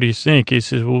says, well, what do you think? He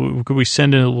says, well, could we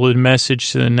send a little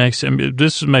message to the next? I mean,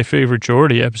 this is my favorite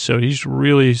Geordi episode. He's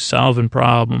really solving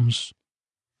problems.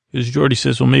 Because Geordi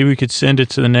says, well, maybe we could send it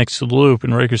to the next loop.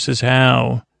 And Riker says,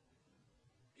 how?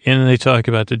 And then they talk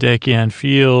about the Dekion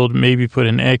field, maybe put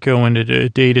an echo into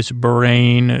Data's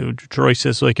brain. Troy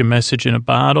says, like a message in a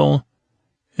bottle.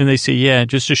 And they say, yeah,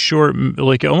 just a short,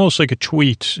 like almost like a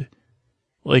tweet.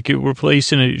 Like we're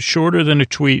placing it shorter than a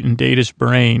tweet in Data's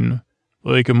brain,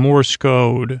 like a Morse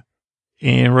code.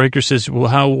 And Riker says, well,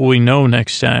 how will we know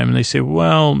next time? And they say,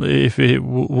 well, if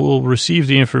we'll receive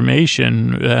the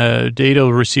information, Data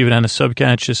will receive it on a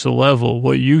subconscious level,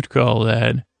 what you'd call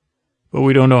that. But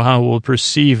we don't know how we'll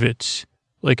perceive it,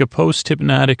 like a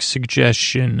post-hypnotic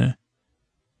suggestion.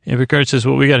 And Picard says,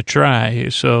 well, we got to try,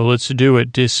 so let's do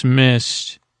it.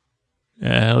 Dismissed.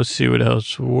 Let's see what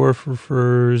else. Worf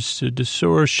refers to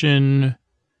distortion.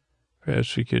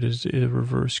 Perhaps we could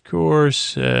reverse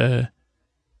course.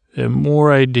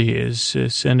 More ideas.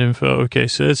 Send info. Okay,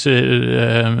 so that's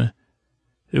it.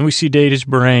 Then we see Data's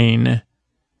brain.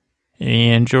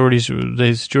 And Geordi's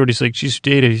like, geez,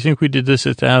 Data, you think we did this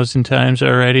 1,000 times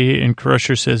already? And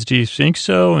Crusher says, do you think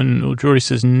so? And Geordi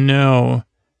says, no.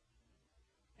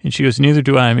 And she goes, neither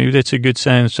do I. Maybe that's a good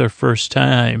sign it's our first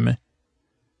time.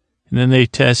 And then they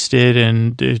test it,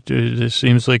 and it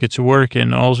seems like it's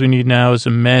working. All we need now is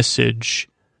a message.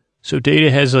 So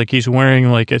Data has, like, he's wearing,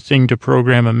 like, a thing to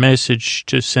program a message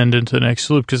to send into the next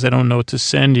loop because I don't know what to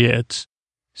send yet.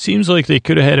 Seems like they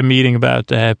could have had a meeting about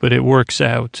that, but it works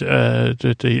out how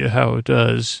it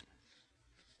does.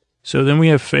 So then we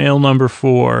have fail number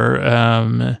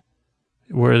 4,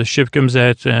 where the ship comes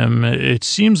at them. It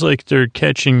seems like they're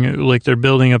they're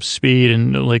building up speed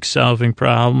and, like, solving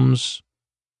problems.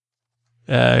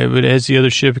 But as the other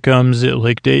ship comes,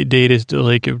 Data,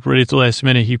 like, right at the last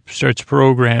minute, he starts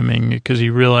programming because he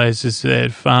realizes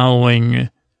that following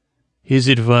his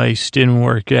advice didn't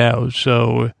work out.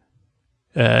 So,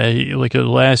 like, at the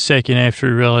last second after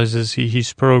he realizes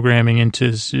he's programming into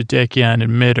his Dekion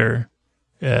emitter,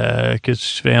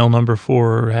 because fail number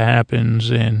 4 happens,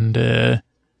 and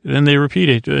then they repeat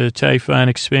it. Typhon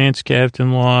expanse,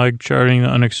 captain log, charting the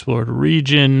unexplored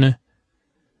region.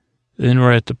 Then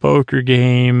we're at the poker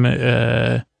game.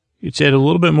 It's at a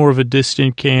little bit more of a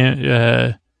distant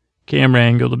camera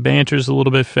angle. The banter's a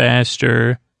little bit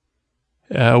faster.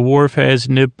 Worf has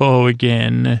Nippo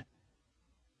again.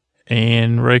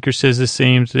 And Riker says the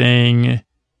same thing.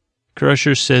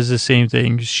 Crusher says the same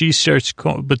thing. She starts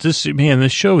but this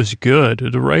show is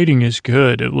good. The writing is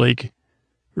good. It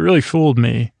really fooled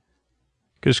me.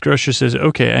 Because Crusher says,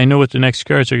 okay, I know what the next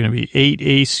cards are going to be. 8,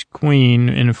 ace, queen,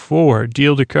 and 4.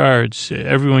 Deal the cards.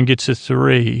 Everyone gets a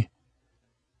 3.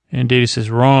 And Data says,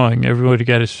 wrong. Everybody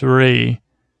got a 3.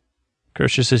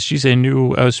 Crusher says, geez, I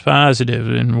knew I was positive.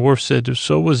 And Worf said,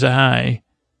 so was I.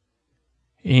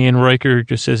 And Riker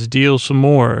just says, deal some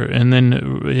more. And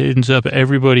then it ends up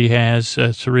everybody has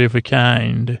a 3 of a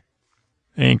kind.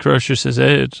 And Crusher says,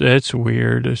 that's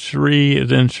weird. A 3,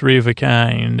 then 3 of a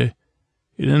kind.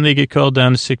 And then they get called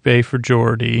down to sickbay for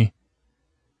Geordi.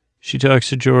 She talks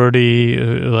to Geordi,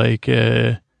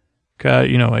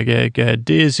 I got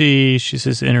dizzy. She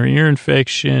says inner ear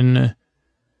infection,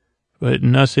 but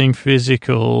nothing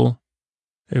physical.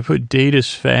 I put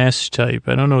Data's fast type.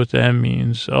 I don't know what that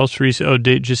means. All 3,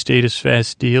 just Data's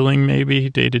fast dealing, maybe.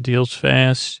 Data deals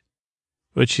fast.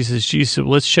 But she says, geez,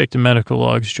 let's check the medical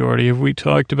logs, Geordi. Have we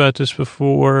talked about this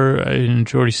before? And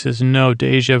Geordi says, no.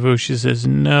 Deja vu, she says,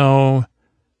 no.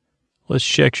 Let's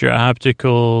check your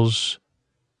opticals.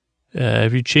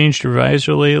 Have you changed your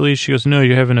visor lately? She goes, no,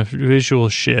 you're having a visual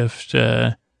shift.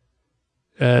 Then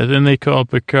they call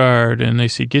Picard, and they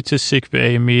say, get to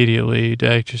sickbay immediately.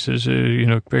 Doctor says,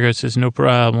 Picard says, no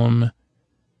problem.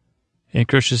 And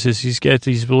Crusher says, he's got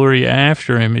these blurry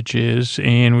after images,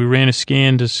 and we ran a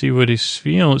scan to see what he's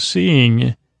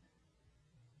seeing.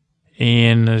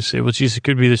 And I say, well, geez, it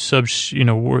could be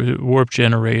the warp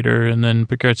generator. And then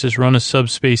Picard says, run a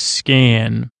subspace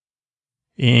scan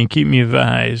and keep me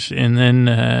advised. And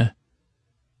then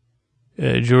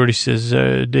Geordi says,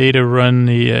 Data, run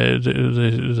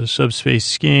the subspace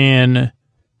scan,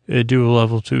 do a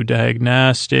level 2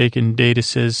 diagnostic. And Data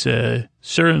says,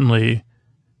 certainly,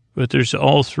 but there's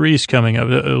all 3s coming up.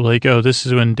 This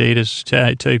is when Data's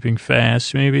typing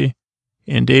fast, maybe.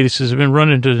 And Data says, I've been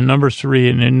running to the number 3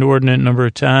 an inordinate number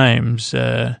of times.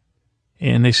 And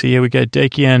they say, yeah, we got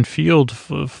Dekion field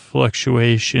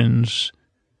fluctuations.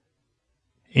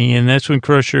 And that's when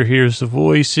Crusher hears the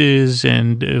voices,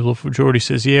 and Geordi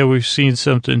says, yeah, we've seen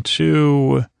something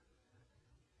too.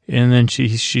 And then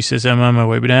she says, I'm on my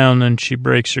way down. Then she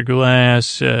breaks her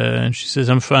glass, and she says,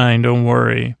 I'm fine, don't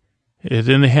worry. And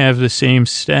then they have the same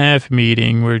staff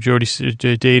meeting where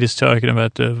Data's talking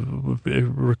about the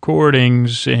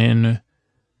recordings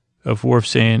of Worf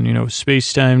saying,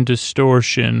 space-time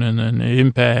distortion, and then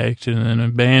impact, and then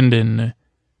abandon.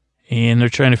 And they're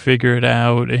trying to figure it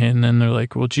out. And then they're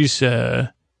like, well, geez, Geordi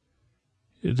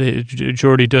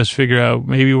does figure out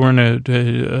maybe we're in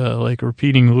a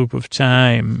repeating loop of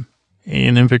time.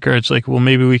 And then Picard's like, well,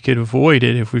 maybe we could avoid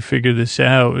it if we figure this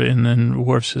out. And then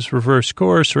Worf says, reverse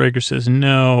course. Riker says,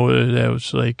 no, that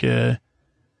was and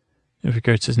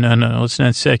Picard says, no, let's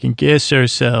not second guess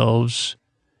ourselves.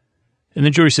 And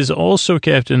then Geordi says, also,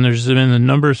 Captain, there's been the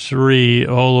number 3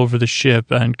 all over the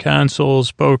ship on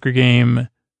consoles, poker game,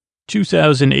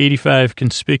 2,085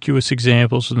 conspicuous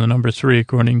examples of the number 3,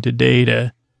 according to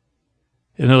Data.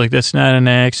 And they're like, that's not an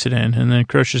accident. And then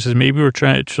Crusher says, maybe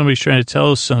somebody's trying to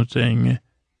tell us something.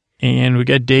 And we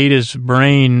got Data's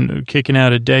brain kicking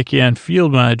out a Dekion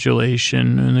field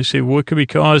modulation. And they say, what could be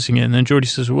causing it? And then Geordi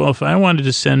says, well, if I wanted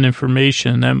to send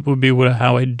information, that would be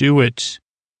how I do it.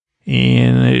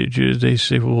 And they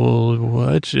say, well,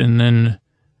 what? And then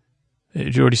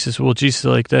Geordi says, well, geez,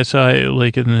 that's how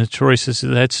and then Troy says,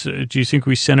 do you think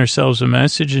we sent ourselves a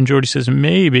message? And Geordi says,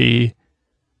 maybe.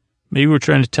 Maybe we're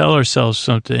trying to tell ourselves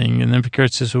something. And then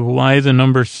Picard says, well, why the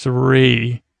number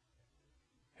 3?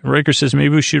 And Riker says,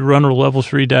 maybe we should run a level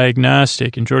 3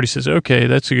 diagnostic. And Geordi says, okay,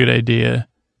 that's a good idea.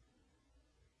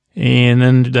 And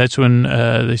then that's when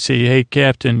they say, hey,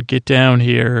 Captain, get down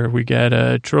here. We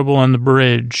got trouble on the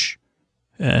bridge.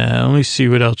 Let me see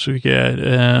what else we got.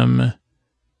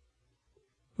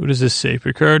 What does this say?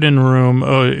 Picard in room.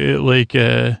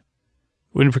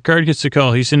 When Picard gets the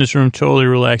call, he's in his room totally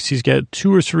relaxed. He's got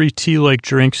 2 or 3 tea-like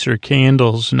drinks or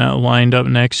candles now lined up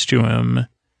next to him.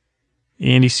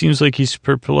 And he seems like he's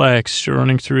perplexed,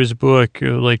 running through his book,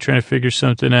 like trying to figure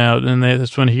something out. And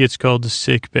that's when he gets called to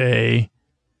sick bay.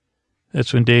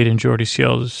 That's when Data and Geordi see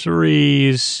all the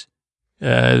 3s.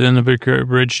 Then the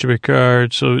bridge to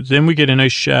Picard. So then we get a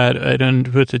nice shot. I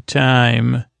didn't put the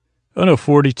time. Oh, no,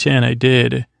 40:10, I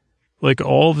did. Like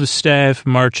all of the staff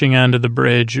marching onto the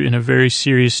bridge in a very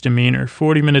serious demeanor.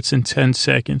 40 minutes and 10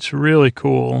 seconds. Really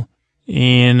cool.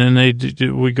 And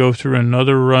then we go through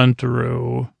another run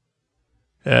through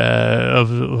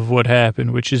of what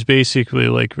happened, which is basically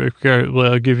like,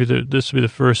 well, I'll give you this will be the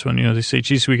first one. You know, they say,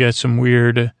 geez, we got some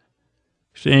weird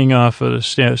thing off of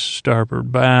the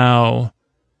starboard bow.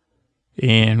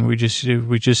 And we just, then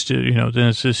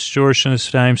it's this distortion of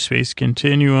time-space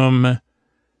continuum.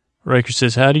 Riker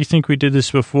says, how do you think we did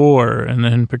this before? And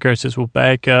then Picard says, well,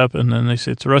 back up. And then they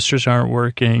say, thrusters aren't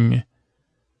working.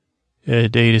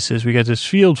 Data says, we got this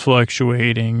field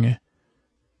fluctuating.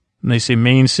 And they say,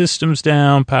 main system's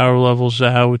down, power levels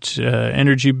out,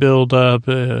 energy buildup.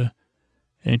 And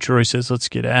Troy says, let's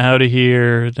get out of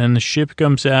here. Then the ship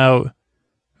comes out.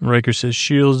 Riker says,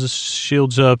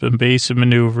 shields up and basic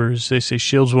maneuvers. They say,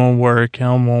 shields won't work,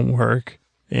 helm won't work.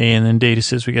 And then Data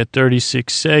says, we got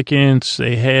 36 seconds.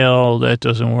 They hail. That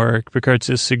doesn't work. Picard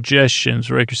says, suggestions.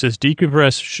 Riker says,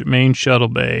 decompress main shuttle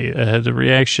bay. The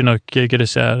reaction will get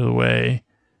us out of the way.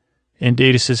 And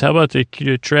Data says, how about the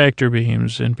tractor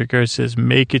beams? And Picard says,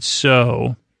 make it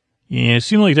so. Yeah, it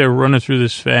seemed like they were running through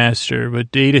this faster,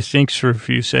 but Data thinks for a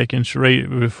few seconds right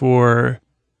before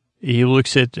he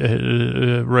looks at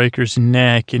Riker's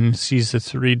neck and sees the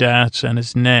 3 dots on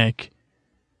his neck.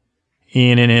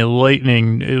 And in a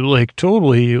lightning, like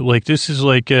totally, like this is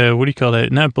like, what do you call that?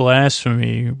 Not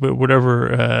blasphemy, but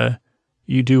whatever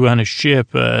you do on a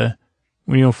ship when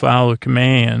you don't follow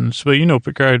commands. But,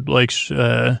 Picard likes,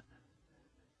 Data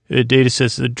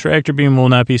says the tractor beam will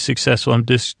not be successful. I'm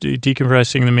just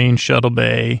decompressing the main shuttle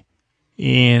bay.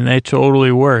 And that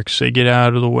totally works. They get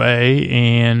out of the way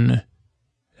and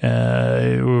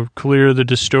clear the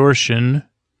distortion.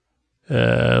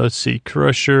 Let's see,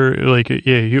 Crusher,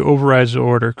 he overrides the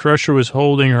order. Crusher was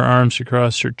holding her arms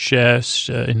across her chest,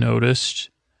 I noticed.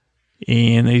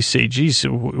 And they say, geez,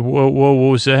 what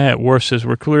was that? Worf says,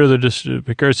 we're clear of the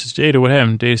Picard says, Data, what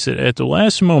happened? Data said, at the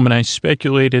last moment, I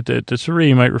speculated that the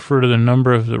 3 might refer to the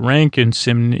number of the rank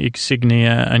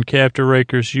insignia on Captain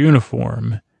Riker's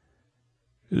uniform.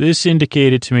 This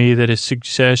indicated to me that a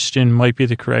suggestion might be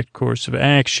the correct course of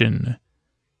action.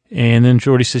 And then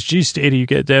Geordi says, geez,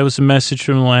 Data, that was a message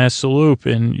from the last loop,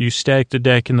 and you stacked the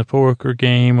deck in the poker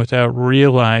game without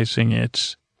realizing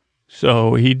it.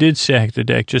 So he did stack the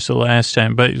deck just the last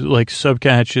time, but like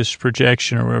subconscious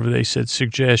projection or whatever they said,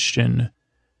 suggestion.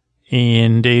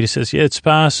 And Data says, yeah, it's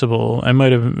possible. I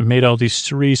might have made all these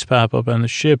 3s pop up on the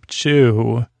ship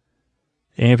too.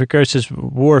 And Picard says,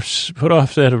 Worf, put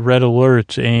off that red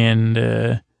alert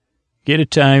and get a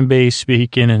time-based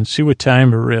beacon and see what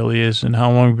time it really is and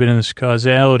how long we've been in this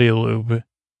causality loop.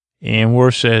 And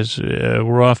Worf says,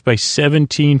 we're off by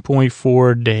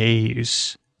 17.4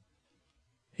 days.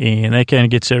 And that kind of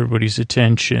gets everybody's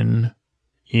attention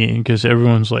because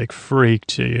everyone's like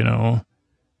freaked, And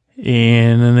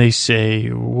then they say,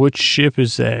 which ship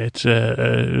is that?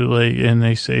 And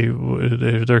they say,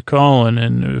 they're calling.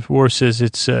 And Worf says,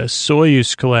 it's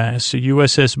Soyuz class,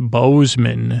 USS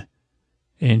Bozeman.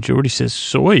 And Geordi says,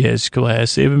 Soyuz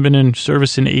class, they haven't been in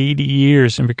service in 80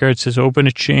 years. And Picard says, open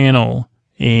a channel.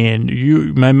 And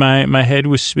my head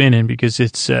was spinning because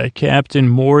it's Captain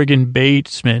Morgan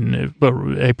Batesman. But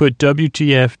I put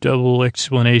WTF double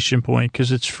exclamation point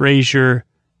because it's Frasier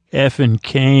F and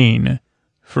Kane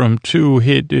from 2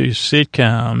 hit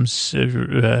sitcoms.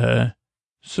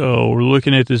 So we're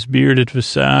looking at this bearded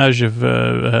visage of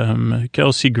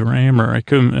Kelsey Grammer. I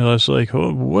was like,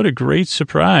 oh, what a great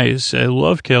surprise. I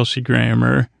love Kelsey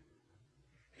Grammer.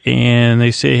 And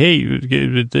they say, hey,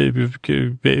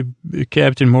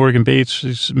 Captain Morgan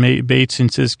Bateson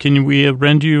says, can we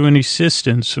render you any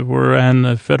assistance? We're on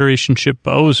the Federation ship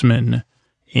Bozeman.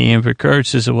 And Picard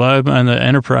says, well, I'm on the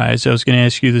Enterprise. I was going to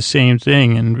ask you the same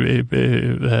thing. And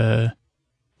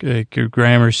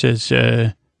Grammer says,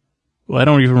 well, I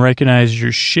don't even recognize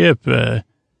your ship. And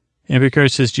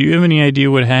Picard says, do you have any idea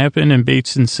what happened? And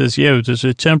Bateson says, yeah, there's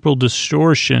a temporal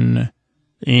distortion.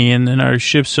 And then our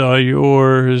ship saw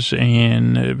yours.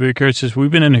 And Picard says, we've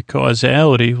been in a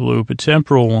causality loop, a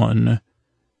temporal one.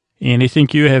 And I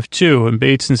think you have too. And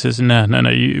Bateson says, no.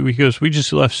 He goes, we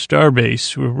just left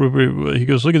Starbase. He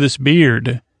goes, look at this beard.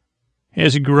 It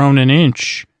hasn't grown an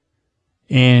inch.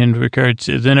 And Picard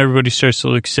says, then everybody starts to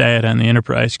look sad on the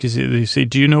Enterprise because they say,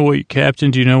 Captain,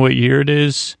 do you know what year it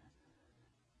is?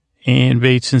 And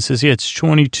Bateson says, yeah, it's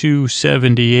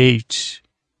 2278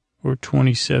 or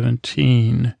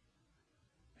 2017.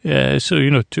 Yeah, so,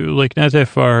 not that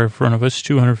far in front of us,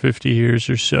 250 years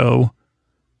or so.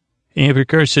 And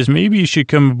Picard says, maybe you should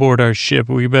come aboard our ship.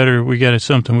 We got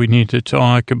something we need to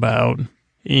talk about.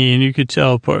 And you could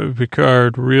tell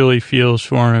Picard really feels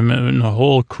for him and the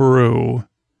whole crew.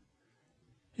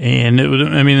 And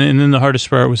and then the hardest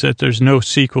part was that there's no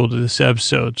sequel to this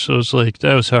episode. So it's like,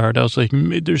 that was hard. I was like,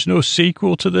 there's no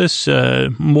sequel to this?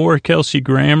 More Kelsey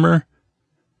Grammer?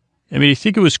 I mean, I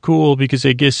think it was cool because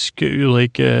I guess,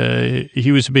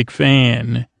 he was a big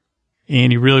fan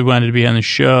and he really wanted to be on the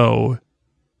show.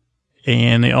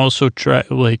 And they also try,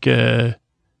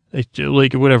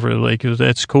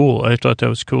 that's cool. I thought that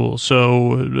was cool.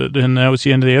 So then that was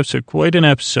the end of the episode. Quite an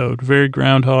episode. Very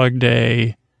Groundhog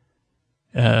Day.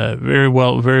 Very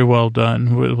well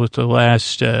done with the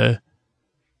last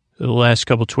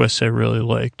couple twists I really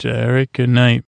liked. All right, good night.